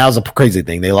 And that was a crazy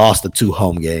thing. They lost the 2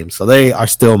 home games. So they are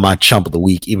still my chump of the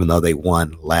week, even though they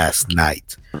won last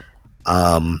night.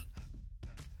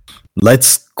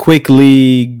 Let's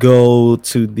quickly go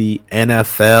to the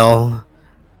NFL.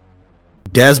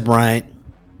 Des Bryant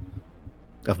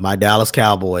of my Dallas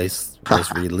Cowboys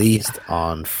was released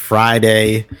on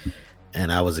Friday,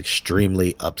 and I was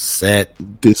extremely upset.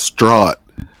 Distraught.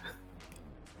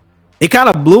 It kind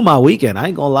of blew my weekend. I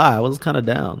ain't gonna lie. I was kind of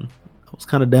down.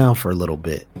 For a little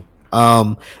bit.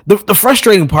 The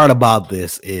frustrating part about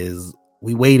this is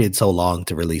we waited so long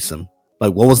to release him.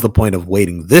 Like, what was the point of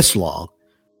waiting this long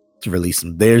to release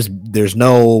him? There's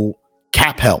no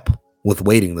cap help with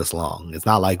waiting this long. It's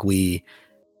not like we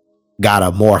got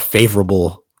a more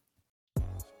favorable,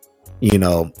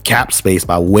 cap space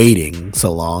by waiting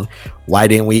so long. Why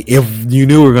didn't we? If you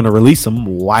knew we were going to release him,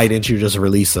 why didn't you just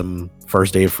release him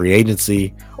first day of free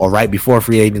agency or right before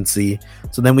free agency?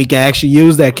 So then we can actually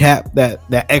use that cap, that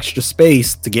extra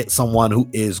space to get someone who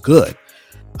is good.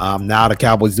 Now the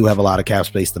Cowboys do have a lot of cap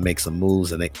space to make some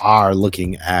moves, and they are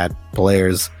looking at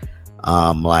players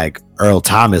like Earl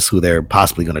Thomas, who they're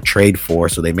possibly going to trade for.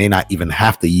 So they may not even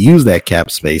have to use that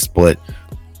cap space, but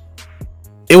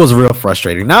it was real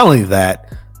frustrating. Not only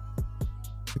that,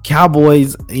 the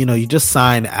Cowboys, you just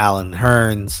signed Allen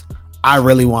Hurns. I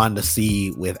really wanted to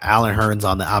see, with Allen Hurns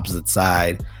on the opposite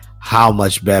side, how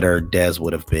much better Dez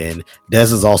would have been.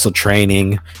 Dez is also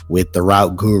training with the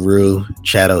route guru,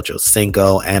 Chad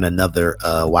Ochocinco, and another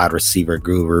wide receiver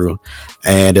guru.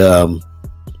 And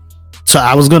so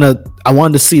I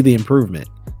wanted to see the improvement.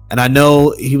 And I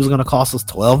know he was going to cost us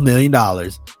 $12 million,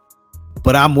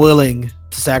 but I'm willing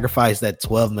to sacrifice that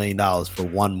 $12 million for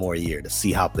one more year to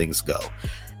see how things go.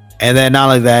 And then not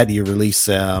only that, you release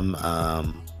him.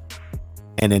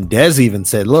 And then Dez even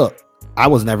said, look, I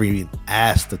was never even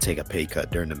asked to take a pay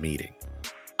cut during the meeting.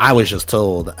 I was just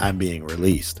told I'm being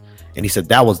released. And he said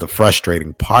that was the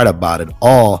frustrating part about it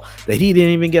all, that he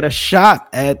didn't even get a shot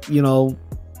at, even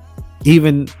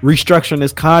restructuring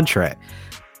his contract.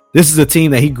 This is a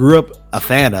team that he grew up a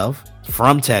fan of,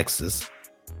 from Texas,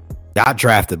 got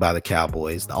drafted by the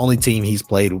Cowboys, the only team he's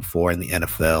played for in the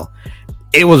NFL.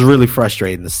 It was really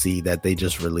frustrating to see that they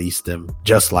just released him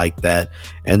just like that.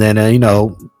 And then,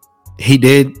 he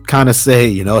did kind of say,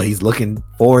 he's looking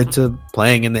forward to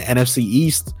playing in the NFC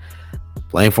East,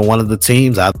 playing for one of the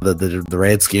teams, either the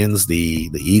Redskins,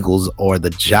 the Eagles, or the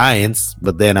Giants.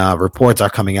 But then reports are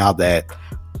coming out that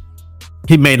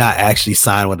he may not actually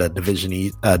sign with a division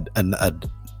an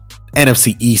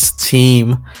NFC East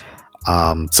team.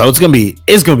 So it's gonna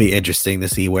be interesting to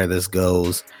see where this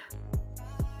goes.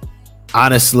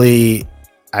 Honestly,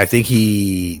 I think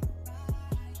he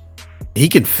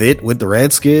can fit with the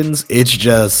Redskins. It's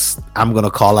just, I'm going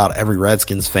to call out every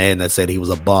Redskins fan that said he was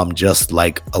a bum just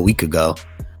like a week ago,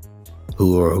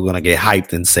 who are going to get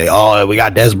hyped and say, oh, we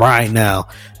got Des Bryant now.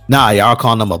 Nah, y'all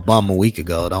calling him a bum a week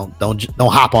ago. Don't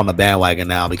hop on the bandwagon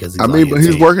now because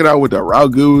he's working out with the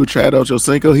route guru, Chad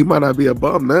Ochocinco. He might not be a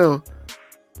bum now.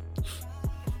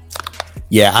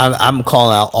 Yeah, I'm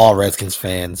calling out all Redskins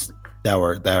fans that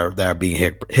are being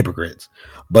hypocrites.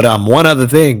 But one other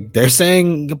thing, they're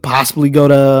saying he could possibly go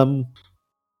to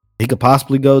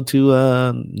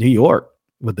New York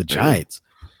with the Giants.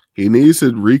 He needs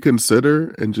to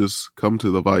reconsider and just come to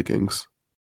the Vikings.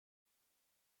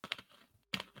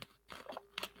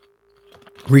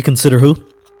 Reconsider who?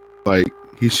 Like,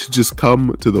 he should just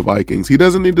come to the Vikings. He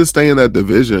doesn't need to stay in that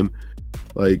division.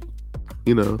 Like,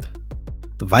 the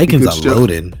Vikings are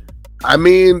loaded. I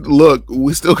mean, look,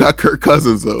 we still got Kirk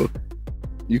Cousins though.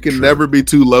 You can never be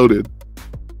too loaded.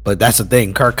 But that's the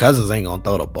thing. Kirk Cousins ain't gonna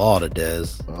throw the ball to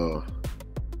Dez.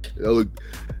 Look,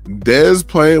 Dez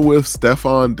playing with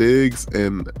Stephon Diggs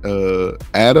and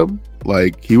Adam,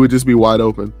 like, he would just be wide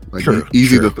open. Like,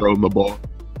 easy to throw him the ball.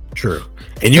 True.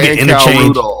 And you can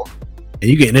interchange. And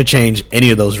you can interchange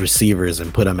any of those receivers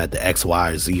and put them at the X,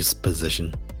 Y, or Z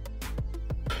position.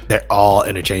 They're all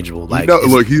interchangeable. Like,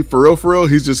 look, he for real,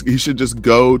 he should just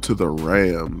go to the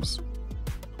Rams.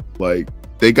 Like,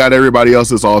 they got everybody else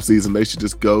this offseason. They should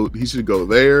just go. He should go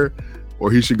there,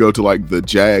 or he should go to like the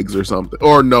Jags or something.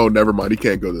 Or no, never mind. He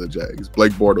can't go to the Jags.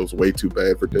 Blake Bortles way too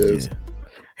bad for Dez. Yeah.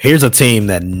 Here's a team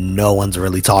that no one's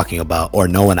really talking about, or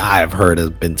no one I have heard has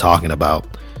been talking about.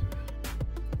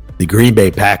 The Green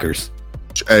Bay Packers.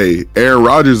 Hey, Aaron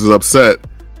Rodgers is upset.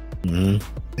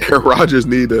 Mm-hmm. Aaron Rodgers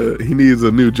needs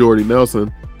a new Jordy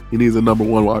Nelson. He needs a number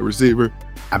 1 wide receiver.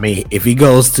 I mean, if he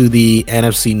goes to the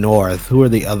NFC North, who are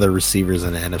the other receivers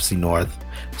in the NFC North?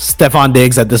 Stephon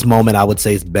Diggs at this moment, I would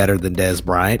say, is better than Dez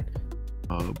Bryant.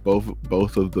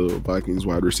 Both of the Vikings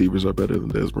wide receivers are better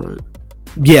than Dez Bryant.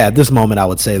 Yeah, at this moment, I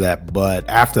would say that. But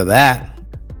after that,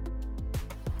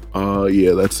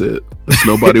 yeah, that's it. There's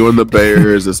nobody on the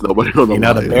Bears. There's nobody on the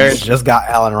Lions. The Bears just got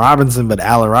Allen Robinson, but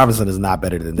Allen Robinson is not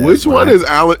better than Dez Which Bryant. one is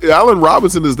Allen? Allen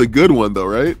Robinson is the good one, though,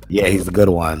 right? Yeah, he's the good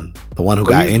one. The one who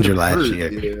got injured last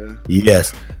year. Yeah.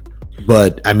 Yes.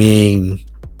 But, I mean...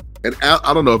 And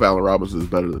I don't know if Allen Robinson is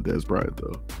better than Dez Bryant,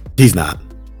 though. He's not.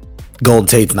 Golden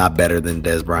Tate's not better than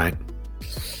Dez Bryant.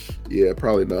 Yeah,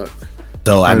 probably not.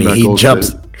 So, I mean, he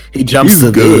jumps He's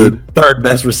to good. the third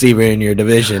best receiver in your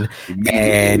division.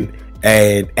 And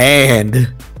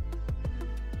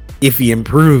if he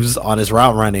improves on his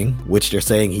route running, which they're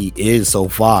saying he is so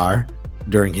far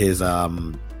during his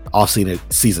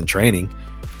off-season training,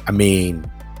 I mean,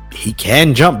 he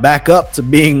can jump back up to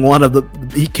being being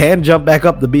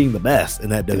the best in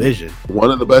that division.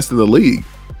 One of the best in the league.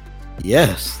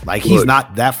 Yes, like he's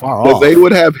not that far off. They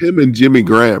would have him and Jimmy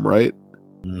Graham, right?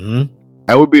 Mm-hmm.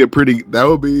 That would be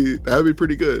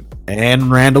pretty good.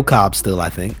 And Randall Cobb still, I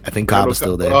think Cobb is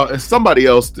still there. And somebody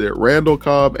else there, Randall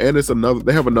Cobb, and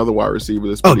they have another wide receiver.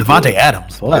 Devontae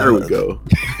Adams. Wow. There we go.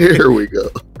 Here we go.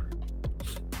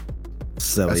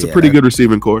 So that's a pretty good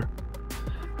receiving core.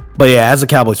 But yeah, as a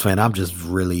Cowboys fan, I'm just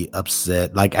really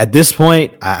upset. Like at this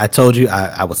point, I told you,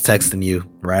 I was texting you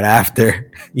right after.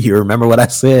 You remember what I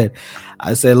said?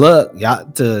 I said, look,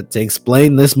 y'all, to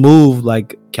explain this move,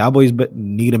 like Cowboys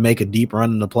need to make a deep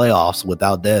run in the playoffs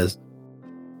without Dez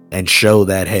and show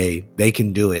that, hey, they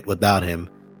can do it without him.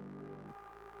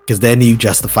 Because then you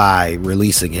justify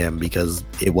releasing him because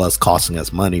it was costing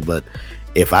us money. But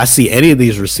if I see any of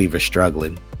these receivers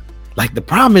struggling, like the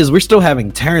problem is we're still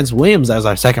having Terrence Williams as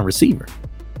our second receiver.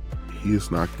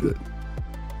 He's not good.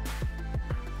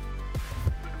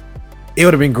 It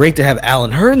would have been great to have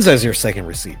Allen Hurns as your second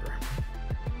receiver.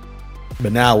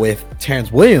 But now with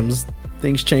Terrence Williams,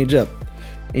 things change up.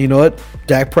 And you know what?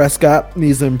 Dak Prescott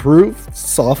needs to improve.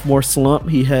 Sophomore slump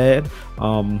he had.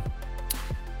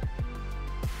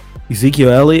 Ezekiel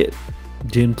Elliott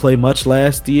didn't play much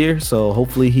last year, so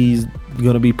hopefully he's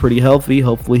going to be pretty healthy.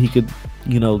 Hopefully he could,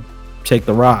 take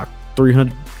the rock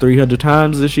 300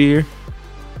 times this year.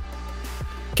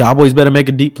 Cowboys better make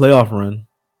a deep playoff run.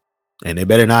 And they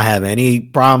better not have any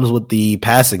problems with the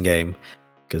passing game.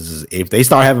 Because if they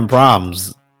start having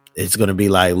problems, it's going to be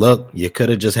like, look, you could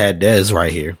have just had Dez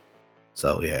right here.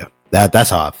 So, yeah, that's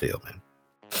how I feel, man.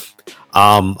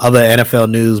 Other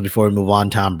NFL news before we move on,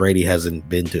 Tom Brady hasn't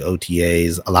been to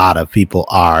OTAs. A lot of people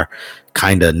are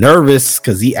kind of nervous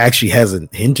because he actually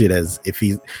hasn't hinted as if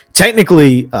he's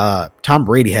technically Tom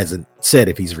Brady hasn't said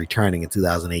if he's returning in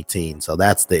 2018. So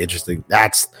that's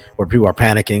that's where people are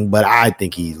panicking, but I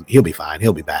think he'll be fine.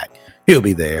 He'll be back. He'll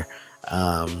be there.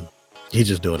 He's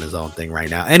just doing his own thing right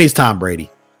now. And he's Tom Brady.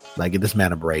 Like, give this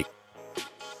man a break.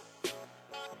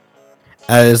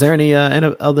 Is there any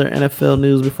other NFL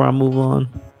news before I move on?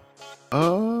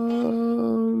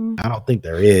 I don't think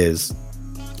there is,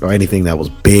 or anything that was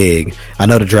big. I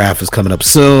know the draft is coming up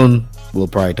soon. We'll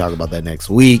probably talk about that next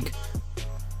week.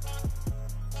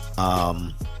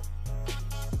 Back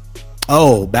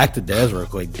to Dez real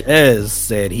quick. Dez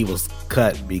said he was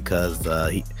cut because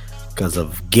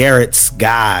of Garrett's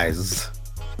guys.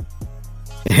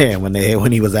 And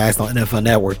when he was asked on NFL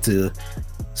Network to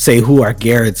say who are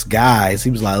Garrett's guys, he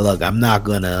was like, look, I'm not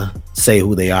gonna say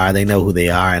who they are. They know who they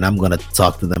are, and I'm gonna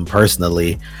talk to them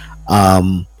personally.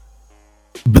 But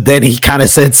then he kind of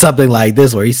said something like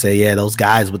this, where he said, yeah, those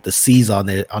guys with the C's on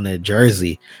their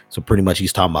jersey. So pretty much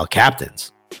he's talking about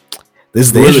captains. This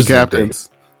is the interesting captains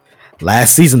thing.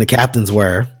 Last season the captains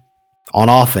were on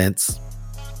offense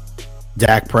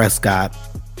Dak Prescott,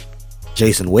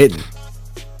 Jason Witten.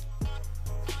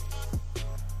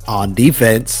 On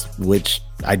defense, which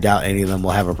I doubt any of them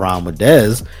will have a problem with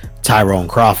Dez, Tyrone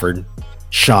Crawford,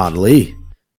 Sean Lee.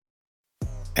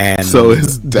 And so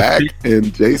it's Dak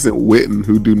and Jason Witten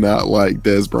who do not like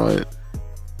Dez Bryant.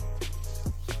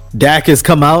 Dak has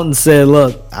come out and said,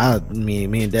 "Look, me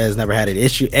and Dez never had an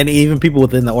issue," and even people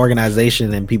within the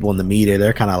organization and people in the media,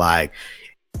 they're kind of like,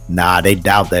 "Nah," they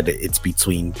doubt that it's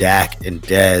between Dak and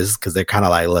Dez because they're kind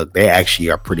of like, "Look, they actually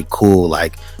are pretty cool."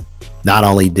 Like, not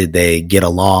only did they get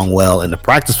along well in the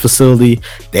practice facility,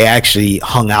 they actually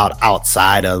hung out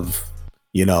outside of,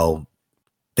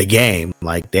 the game.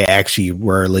 Like, they actually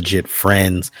were legit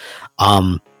friends.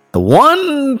 The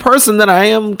one person that I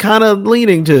am kind of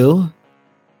leaning to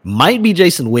might be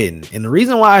Jason Witten. And the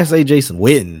reason why I say Jason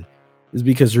Witten is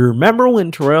because you remember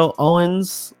when Terrell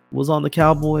Owens was on the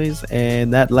Cowboys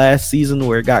and that last season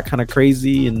where it got kind of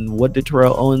crazy, and what did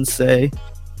Terrell Owens say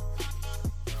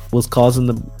was causing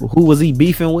who was he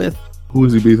beefing with? Who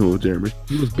was he beefing with, Jeremy?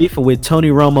 He was beefing with Tony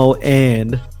Romo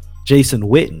and Jason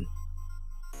Witten.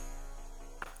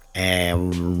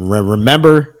 And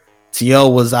remember, T.O.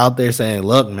 was out there saying,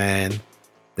 "Look, man,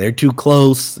 they're too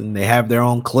close and they have their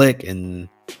own clique, and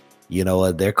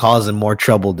they're causing more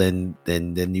trouble than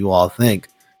you all think."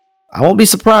 I won't be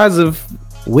surprised if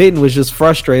Witten was just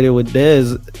frustrated with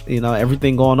Dez,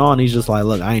 everything going on. He's just like,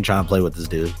 "Look, I ain't trying to play with this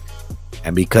dude."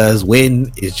 And because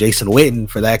Witten is Jason Witten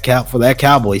for that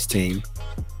Cowboys team,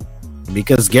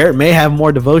 because Garrett may have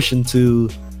more devotion to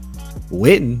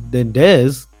Witten than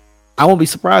Dez, I won't be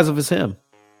surprised if it's him.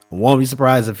 I won't be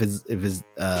surprised if it's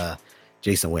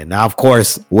Jason Witten. Now, of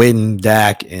course, Witten,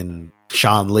 Dak, and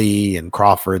Sean Lee and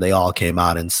Crawford, they all came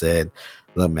out and said,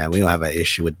 "Look, man, we don't have an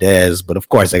issue with Dez," but of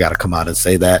course they got to come out and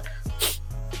say that.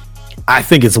 I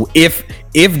think it's if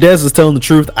Dez is telling the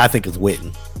truth, I think it's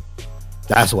Witten.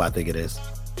 That's what I think it is.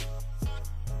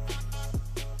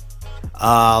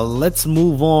 Let's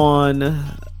move on.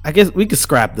 I guess we could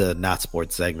scrap the not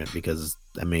sports segment because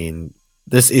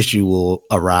this issue will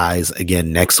arise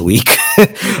again next week.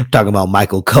 Talking about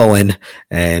Michael Cohen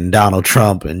and Donald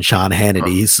Trump and Sean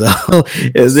Hannity. So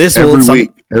is this every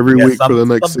week for the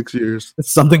next 6 years?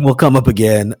 Something will come up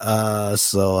again. Yeah,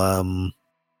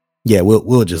 we'll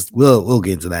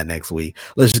get into that next week.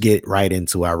 Let's just get right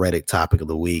into our Reddit topic of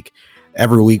the week.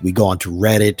 Every week we go onto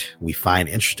Reddit, we find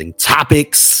interesting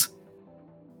topics,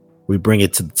 we bring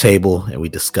it to the table, and we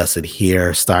discuss it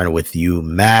here. Starting with you,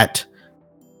 Matt.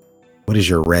 What is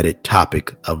your Reddit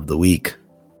topic of the week?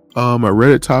 My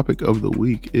Reddit topic of the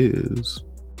week is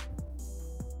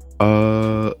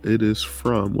it is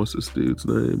from, what's this dude's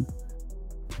name?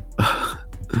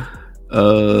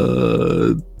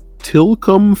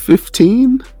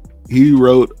 Tilcom15. He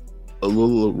wrote a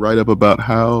little write-up about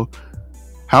how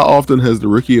often has the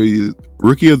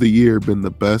rookie of the year been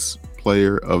the best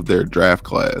player of their draft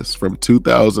class from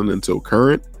 2000 until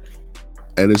current.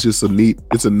 And it's just a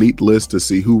neat list to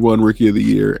see who won Rookie of the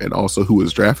Year and also who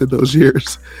was drafted those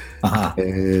years. Uh-huh.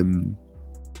 And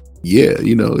yeah,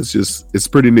 it's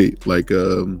pretty neat. Like,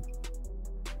 you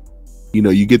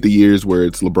get the years where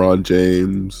it's LeBron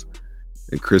James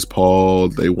and Chris Paul,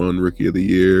 they won Rookie of the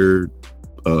Year.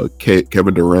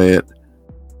 Kevin Durant,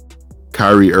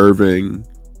 Kyrie Irving.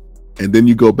 And then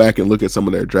you go back and look at some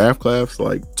of their draft class.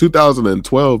 Like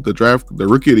 2012, the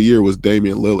Rookie of the Year was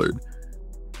Damian Lillard.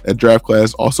 That draft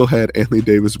class also had Anthony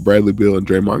Davis, Bradley Beal, and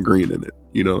Draymond Green in it.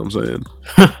 You know what I'm saying?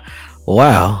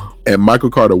 Wow. And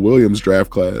Michael Carter Williams' draft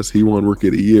class, he won Rookie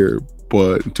of the Year.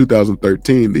 But in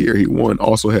 2013, the year he won,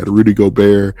 also had Rudy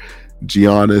Gobert,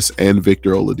 Giannis, and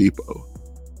Victor Oladipo.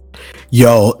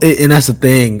 Yo, and that's the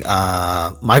thing.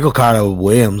 Michael Carter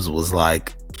Williams was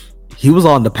like, he was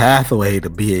on the pathway to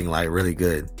being like really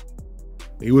good.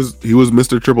 He was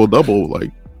Mr. Triple Double.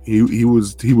 Like he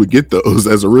would get those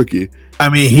as a rookie.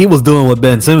 He was doing what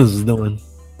Ben Simmons was doing.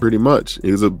 Pretty much.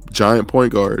 He was a giant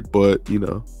point guard, but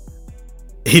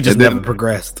he just never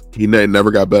progressed. He never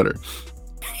got better.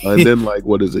 And then, like,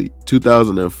 what is it?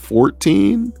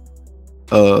 2014.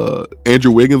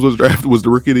 Andrew Wiggins was the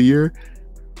Rookie of the Year,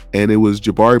 and it was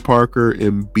Jabari Parker,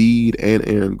 Embiid, and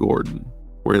Aaron Gordon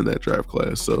were in that draft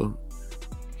class. So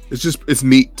it's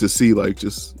neat to see, like,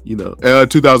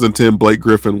 2010 Blake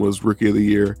Griffin was Rookie of the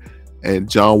Year, and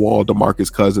John Wall,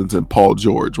 DeMarcus Cousins, and Paul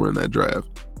George were in that draft.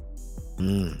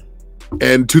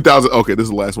 And 2000, okay, this is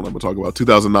the last one I'm gonna talk about.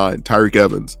 2009, Tyreek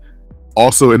Evans,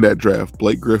 also in that draft.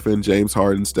 Blake Griffin, James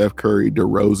Harden, Steph Curry,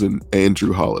 DeRozan, and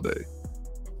Drew Holiday.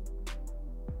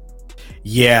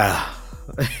 Yeah.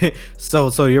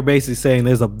 So you're basically saying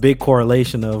there's a big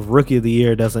correlation of Rookie of the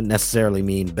Year doesn't necessarily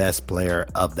mean best player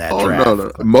of that draft.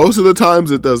 No. Most of the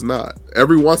times it does not.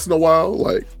 Every once in a while,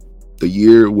 like the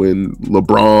year when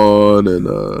LeBron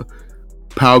and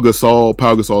Pau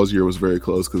Gasol's year was very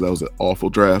close because that was an awful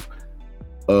draft.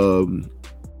 And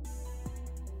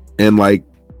like,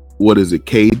 what is it,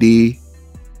 KD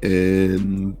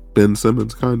and Ben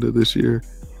Simmons kind of this year.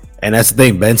 And that's the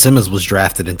thing. Ben Simmons was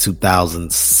drafted in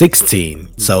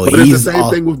 2016, so but it's the same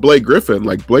thing with Blake Griffin.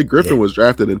 Like Blake Griffin was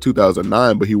drafted in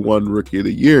 2009, but he won Rookie of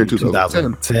the Year in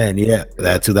 2010. Yeah,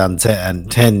 that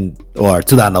 2010 or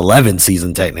 2011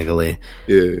 season technically.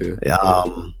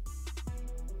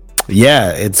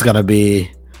 Yeah, it's gonna be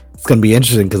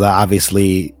interesting because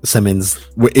obviously Simmons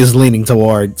is leaning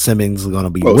toward Simmons going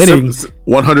to be winning.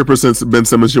 100% Ben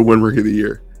Simmons should win Rookie of the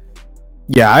Year.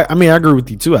 Yeah, I mean, I agree with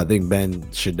you too. I think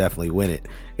Ben should definitely win it.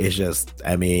 It's just,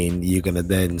 I mean, you're going to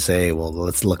then say, well,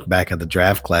 let's look back at the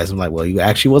draft class. I'm like, well, you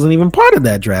actually wasn't even part of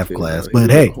that draft class. But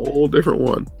hey, a whole different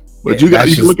one. But you can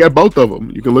look at both of them.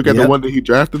 You can look at the one that he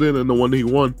drafted in and the one that he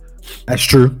won. That's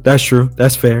true. That's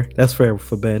fair. That's fair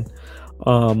for Ben.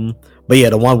 But yeah,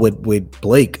 the one with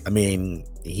Blake, I mean,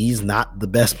 he's not the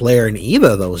best player in either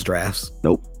of those drafts.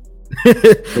 Nope.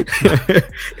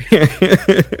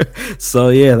 So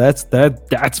yeah,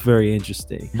 that's very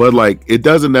interesting. But like, it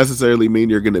doesn't necessarily mean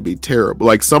you're going to be terrible.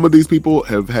 Like some of these people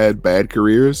have had bad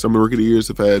careers. Some of the Rookie of the Years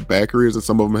have had bad careers, and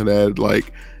some of them have had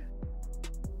like,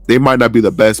 they might not be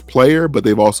the best player, but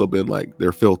they've also been like,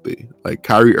 they're filthy. Like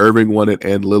Kyrie Irving won it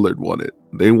and Lillard won it.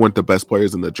 They weren't the best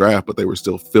players in the draft, but they were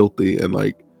still filthy and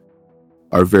like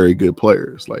are very good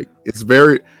players. Like it's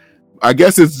very, I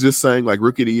guess it's just saying like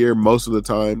Rookie of the Year, most of the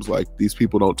times, like these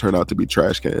people don't turn out to be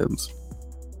trash cans.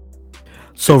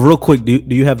 So real quick, do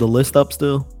you have the list up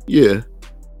still? Yeah.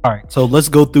 All right. So let's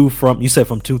go through from, you said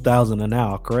from 2000 and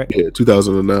now, correct? Yeah,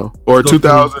 2000 and now. Or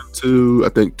 2000 to, I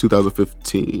think,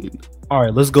 2015. All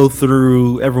right. Let's go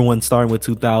through everyone starting with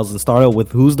 2000. Start out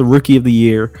with who's the Rookie of the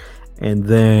Year, and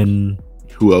then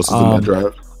who else is in that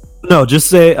draft? No, just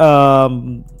say,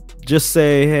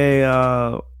 hey,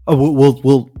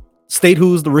 we'll state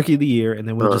who's the Rookie of the Year, and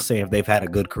then we'll just say if they've had a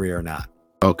good career or not.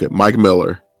 Okay, Mike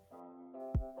Miller.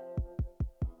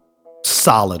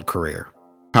 Solid career.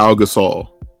 Pau Gasol.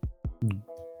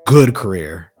 Good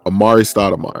career. Amari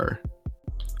Stoudemire.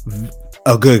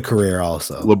 A good career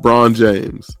also. LeBron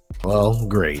James. Well,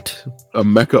 great.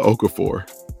 Emeka Okafor.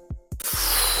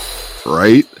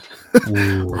 Right?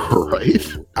 Right?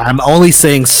 I'm only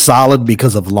saying solid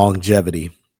because of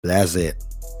longevity. That's it.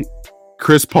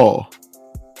 Chris Paul.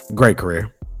 Great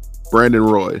career. Brandon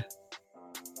Roy.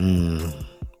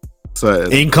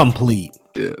 Sad. Incomplete.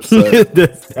 Yeah, sad.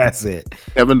 That's it.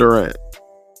 Kevin Durant.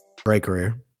 Great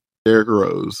career. Derrick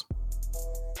Rose.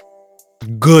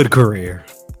 Good career.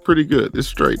 Pretty good. It's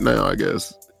straight now, I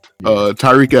guess.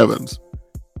 Tyreek Evans.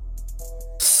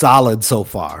 Solid so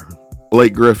far.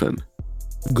 Blake Griffin.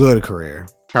 Good career.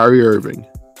 Kyrie Irving.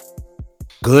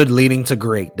 Good leaning to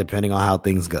great, depending on how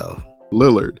things go.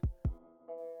 Lillard.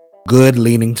 Good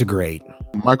leaning to great.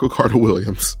 Michael Carter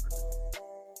Williams.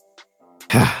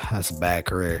 That's a bad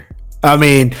career. I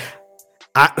mean,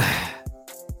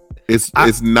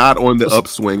 it's not on the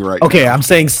upswing right okay, now. I'm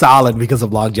saying solid because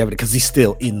of longevity, because he's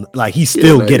still in, like, he's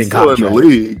still getting he's still in the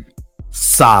league.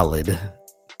 Solid.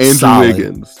 Andrew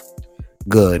Wiggins.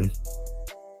 Good.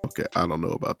 Okay, I don't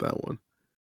know about that one.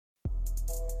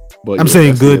 But I'm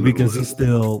saying good because he's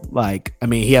still, like, I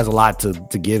mean, he has a lot to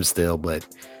give still, but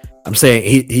I'm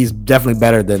saying he's definitely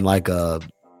better than like a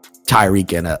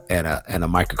Tyreek and a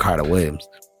Michael Carter Williams.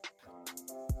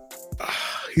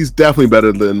 He's definitely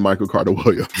better than Michael Carter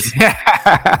Williams.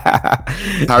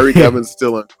 Tyreek Evans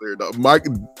still unclear though.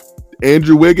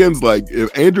 Andrew Wiggins, like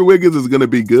if Andrew Wiggins is gonna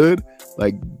be good,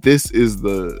 like this is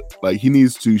he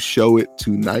needs to show it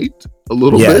tonight a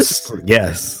little bit.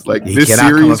 Yes. Like this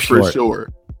series for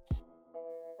sure.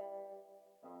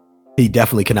 He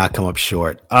definitely cannot come up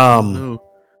short.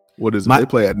 What is it? They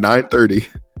play at 9:30.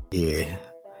 Yeah.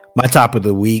 My top of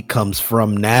the week comes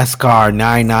from NASCAR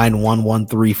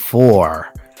 991134.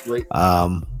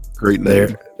 Great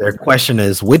name. Their question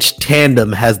is, which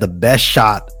tandem has the best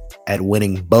shot at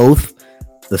winning both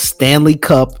the Stanley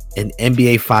Cup and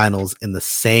NBA Finals in the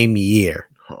same year?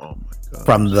 Oh my god.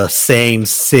 From the same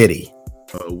city.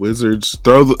 Wizards,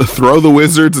 throw the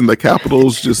Wizards and the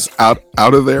Capitals just out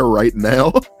of there right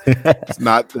now. It's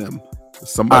not them.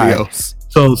 It's somebody else.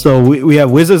 So we have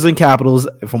Wizards and Capitals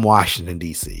from Washington,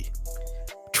 D.C.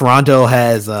 Toronto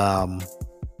has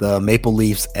the Maple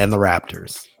Leafs and the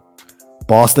Raptors.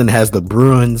 Boston has the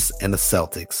Bruins and the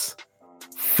Celtics.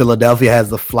 Philadelphia has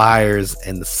the Flyers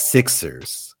and the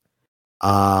Sixers.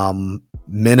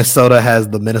 Minnesota has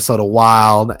the Minnesota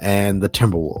Wild and the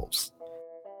Timberwolves.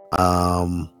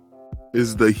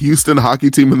 Is the Houston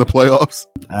hockey team in the playoffs?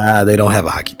 They don't have a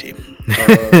hockey team.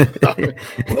 I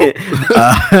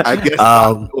guess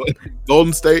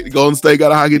Golden State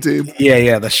got a hockey team.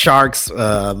 Yeah. The Sharks,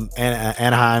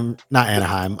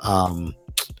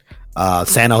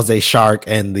 San Jose Shark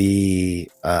and the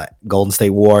Golden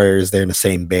State Warriors, they're in the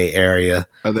same Bay Area.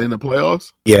 Are they in the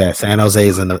playoffs? Yeah, San Jose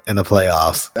is in the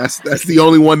playoffs. That's the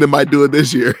only one that might do it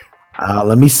this year.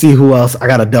 Let me see who else. I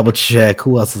gotta double check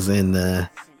who else is in the.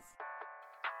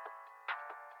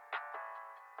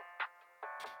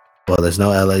 Well, there's no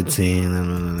LA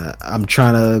team. I'm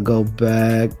trying to go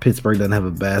back. Pittsburgh doesn't have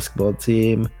a basketball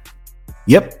team.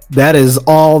 Yep, that is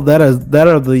all. That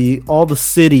are all the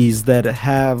cities that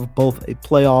have both a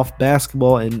playoff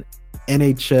basketball and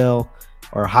NHL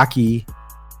or hockey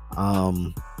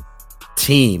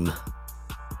team.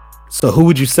 So, who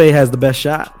would you say has the best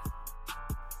shot?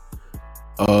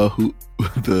 Who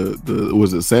the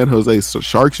was it San Jose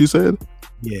Sharks? You said,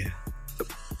 yeah,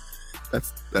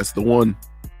 that's the one.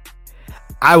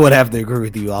 I would have to agree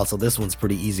with you. Also, this one's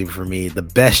pretty easy for me. The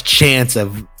best chance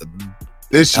of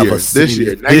this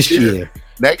year,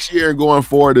 next year, and going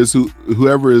forward is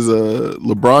whoever is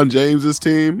LeBron James's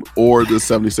team or the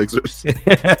 76ers.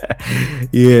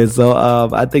 Yeah, so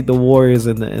I think the Warriors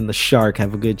and the Shark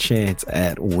have a good chance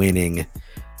at winning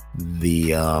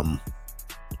the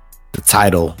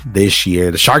title this year.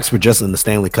 The Sharks were just in the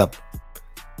Stanley Cup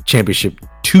championship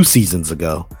 2 seasons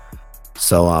ago.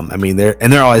 So I mean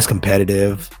they're always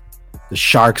competitive. The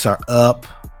Sharks are up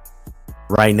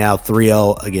right now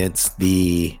 3-0 against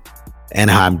the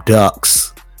Anaheim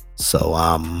Ducks. So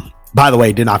by the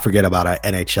way, did not forget about our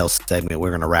NHL segment.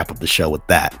 We're gonna wrap up the show with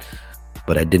that.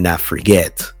 But I did not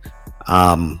forget.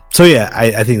 So yeah,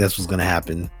 I think that's what's gonna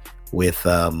happen with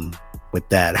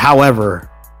that. However,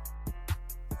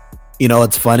 you know,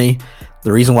 it's funny.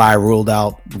 The reason why I ruled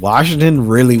out Washington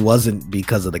really wasn't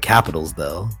because of the Capitals,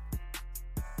 though.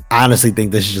 I honestly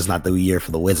think this is just not the year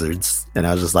for the Wizards. And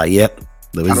I was just like, yep.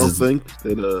 The Wizards. I don't think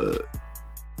that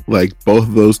like both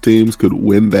of those teams could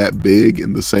win that big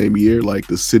in the same year. Like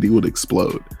the city would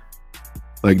explode.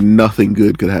 Like nothing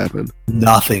good could happen.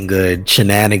 Nothing good.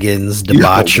 Shenanigans,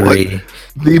 debauchery.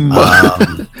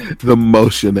 The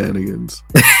most shenanigans.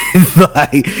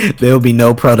 Like there'll be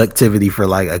no productivity for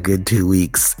like a good 2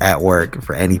 weeks at work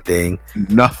for anything.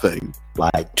 Nothing.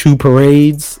 Like 2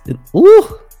 parades.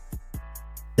 Ooh.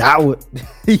 That would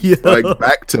like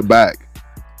back to back.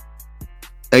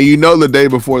 And you know the day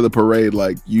before the parade,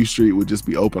 like U Street would just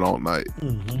be open all night.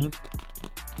 Mm-hmm.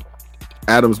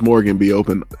 Adams Morgan be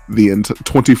open the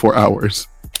 24 hours.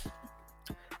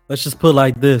 Let's just put it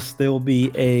like this. There will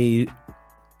be a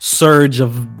surge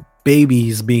of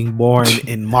babies being born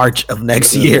in March of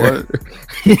next year.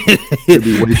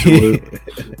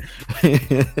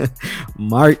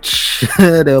 March.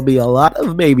 There'll be a lot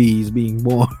of babies being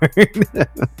born.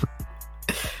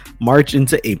 March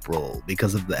into April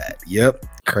because of that. Yep.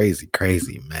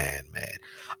 Crazy, man.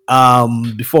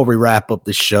 Before we wrap up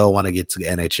the show, I want to get to the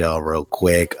NHL real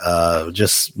quick. We're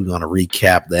going to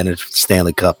recap the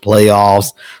Stanley Cup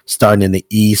playoffs. Starting in the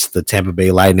East, the Tampa Bay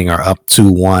Lightning are up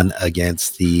 2-1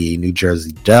 against the New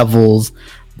Jersey Devils.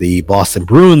 The Boston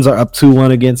Bruins are up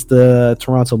 2-1 against the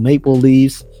Toronto Maple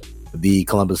Leafs. The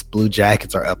Columbus Blue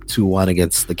Jackets are up 2-1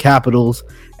 against the Capitals.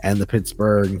 And the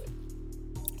Pittsburgh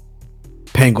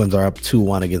Penguins are up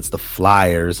 2-1 against the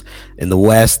Flyers. In the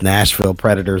West, Nashville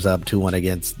Predators up 2-1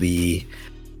 against the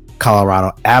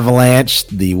Colorado Avalanche.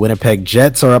 The Winnipeg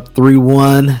Jets are up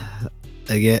 3-1.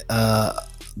 Again,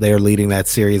 they're leading that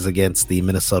series against the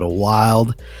Minnesota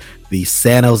Wild. The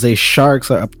San Jose Sharks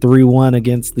are up 3-1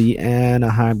 against the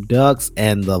Anaheim Ducks.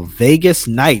 And the Vegas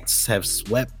Knights have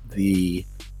swept the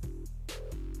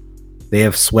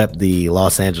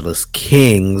Los Angeles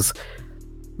Kings.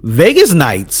 Vegas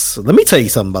Knights, let me tell you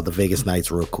something about the Vegas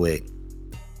Knights real quick.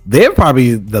 They're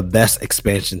probably the best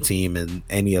expansion team in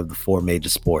any of the 4 major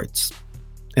sports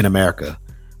in America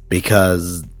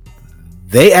because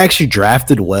they actually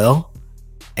drafted well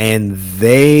and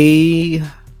they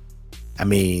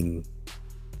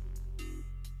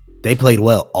played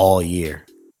well all year.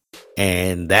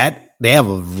 And that they have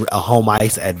a home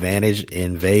ice advantage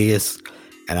in Vegas.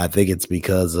 And I think it's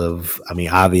because of,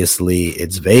 obviously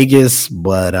it's Vegas,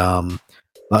 but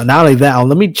not only that,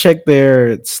 let me check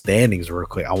their standings real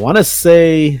quick. I want to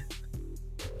say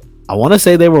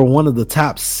they were one of the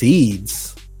top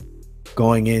seeds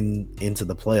going into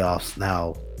the playoffs.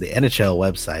 Now, the NHL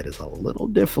website is a little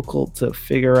difficult to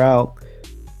figure out.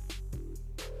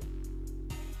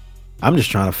 I'm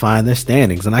just trying to find their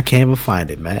standings, and I can't even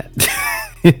find it, Matt.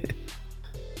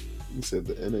 You said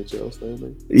the NHL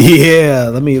standing? Yeah,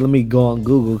 let me go on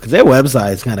Google because their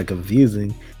website is kind of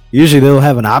confusing. Usually they'll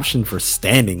have an option for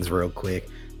standings real quick.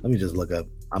 Let me just look up.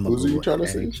 Who's you trying to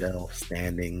see? NHL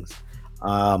standings.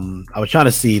 I was trying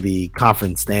to see the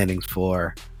conference standings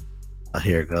for.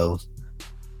 Here it goes.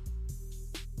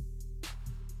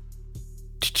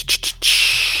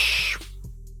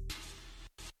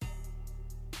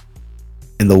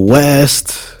 In the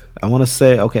West, I want to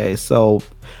say, okay, so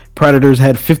Predators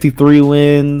had 53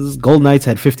 wins. Golden Knights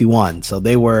had 51. So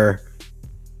they were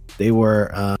wow,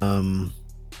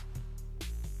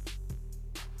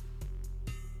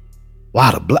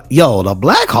 the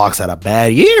Blackhawks had a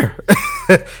bad year.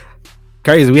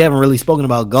 Crazy. We haven't really spoken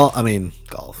about golf.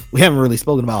 We haven't really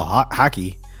spoken about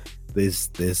hockey this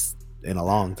in a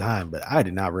long time, but I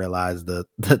did not realize the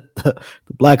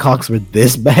Blackhawks were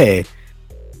this bad.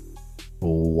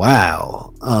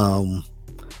 Wow. But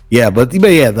yeah,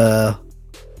 the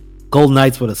Golden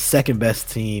Knights were the second best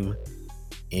team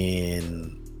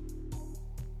in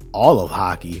all of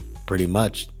hockey, pretty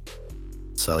much.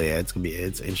 So yeah, it's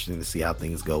interesting to see how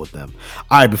things go with them.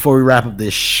 All right, before we wrap up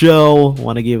this show,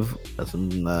 want to give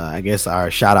some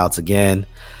our shout outs again.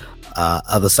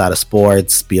 Other Side of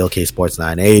Sports, BLK Sports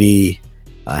 980,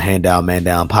 Hand Down Man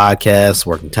Down Podcast,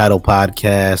 Working Title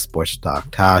Podcast, Sports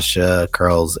Talk Tasha,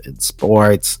 Curls in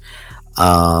Sports,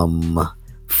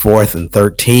 4th and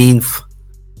 13th.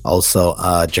 Also,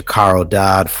 Jacaro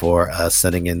Dodd for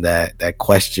sending in that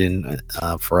question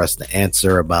for us to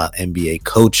answer about NBA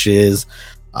coaches.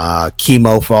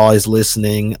 Chemo for always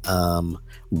listening.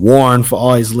 Warren for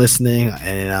always listening,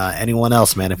 and anyone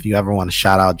else, man. If you ever want to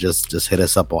shout out, just hit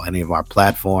us up on any of our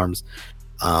platforms,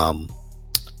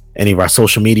 any of our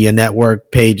social media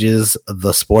network pages.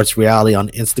 The Sports Reality on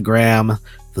Instagram,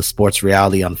 the Sports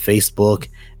Reality on Facebook,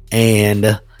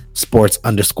 and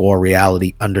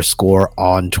Sports_reality_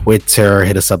 on Twitter.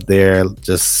 Hit us up there.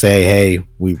 Just say, hey,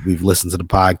 we've listened to the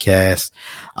podcast.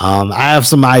 I have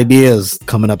some ideas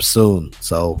coming up soon,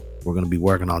 so we're going to be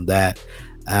working on that.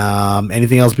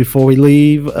 Anything else before we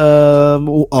leave?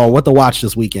 What to watch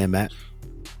this weekend, Matt?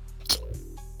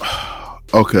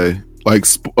 Okay,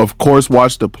 of course,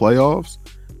 watch the playoffs,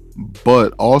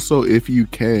 but also if you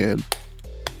can,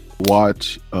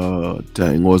 watch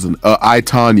I,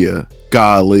 Tanya.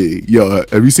 Golly, yo,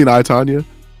 have you seen I, Tanya?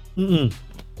 Mm-mm.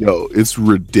 Yo, it's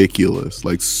ridiculous.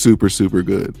 Super, super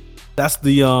good. That's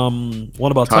the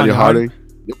one about Tanya Harding.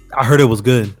 Yep. I heard it was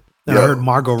good. And I heard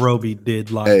Margot Robbie did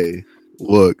Hey,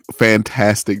 look,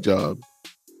 fantastic job.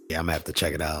 Yeah, I'm gonna have to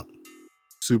check it out.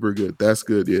 Super good. That's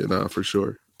good. Yeah, nah, for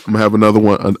sure. I'm gonna have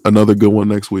another good one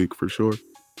next week for sure.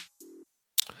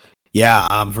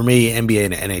 Yeah, for me, NBA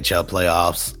and the NHL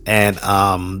playoffs and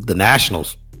the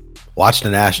Nationals. Watch the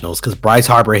Nationals because Bryce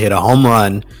Harper hit a home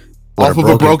run off of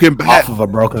a broken bat.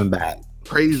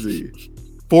 Crazy.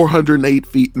 408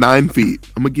 feet, 9 feet.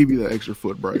 I'm gonna give you that extra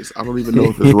foot, Bryce. I don't even know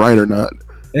if it's right or not.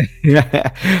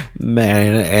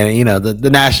 Man, and the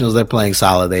Nationals, they're playing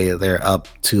solid. They're up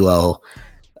 2-0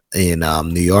 in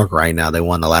New York right now. They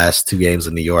won the last 2 games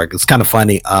in New York. It's kind of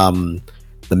funny.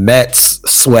 The Mets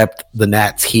swept the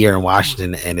Nats here in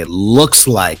Washington, and it looks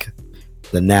like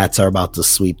the Nats are about to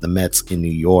sweep the Mets in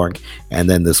New York. And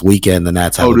then this weekend, the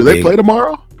Nats have they play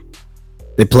tomorrow?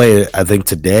 They play, I think,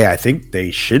 today. I think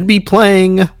they should be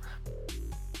playing. I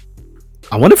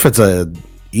wonder if it's an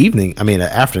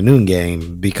afternoon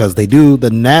game, because the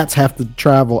Nats have to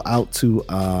travel out to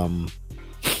LA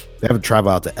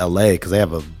because they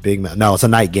have a it's a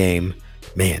night game.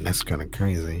 Man, that's kind of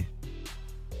crazy.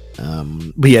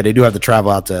 But yeah, they do have to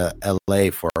travel out to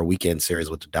LA for a weekend series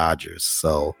with the Dodgers.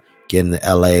 So getting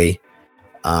to LA,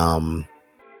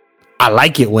 I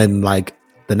like it when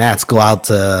the Nats go out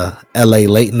to LA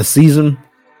late in the season,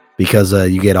 because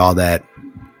you get all that.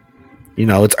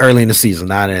 It's early in the season,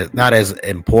 not as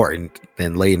important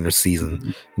than late in the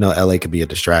season. LA could be a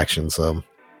distraction. So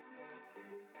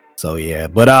yeah,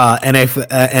 but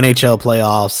NHL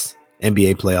playoffs,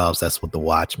 NBA playoffs, that's what to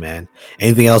watch, man.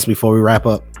 Anything else before we wrap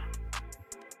up?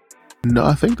 No,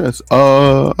 I think that's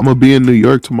I'm gonna be in New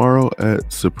York tomorrow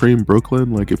at Supreme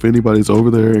Brooklyn. If anybody's over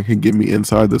there and can get me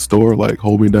inside the store,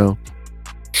 hold me down.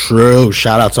 True.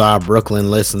 Shout out to our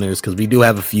Brooklyn listeners, because we do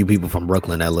have a few people from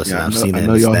Brooklyn that listen. Yeah, I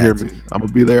know y'all hear me. I'm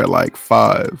gonna be there at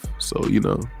 5, so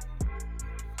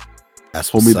that's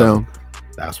hold me down.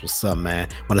 That's what's up, man.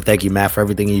 Want to thank you, Matt, for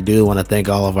everything you do. Want to thank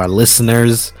all of our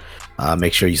listeners.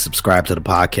 Make sure you subscribe to the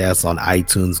podcast on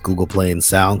iTunes, Google Play, and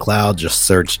SoundCloud. Just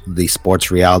search the Sports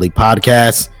Reality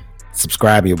Podcast.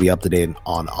 Subscribe. You'll be up to date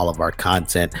on all of our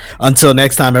content. Until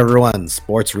next time, everyone,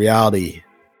 Sports Reality.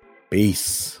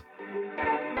 Peace.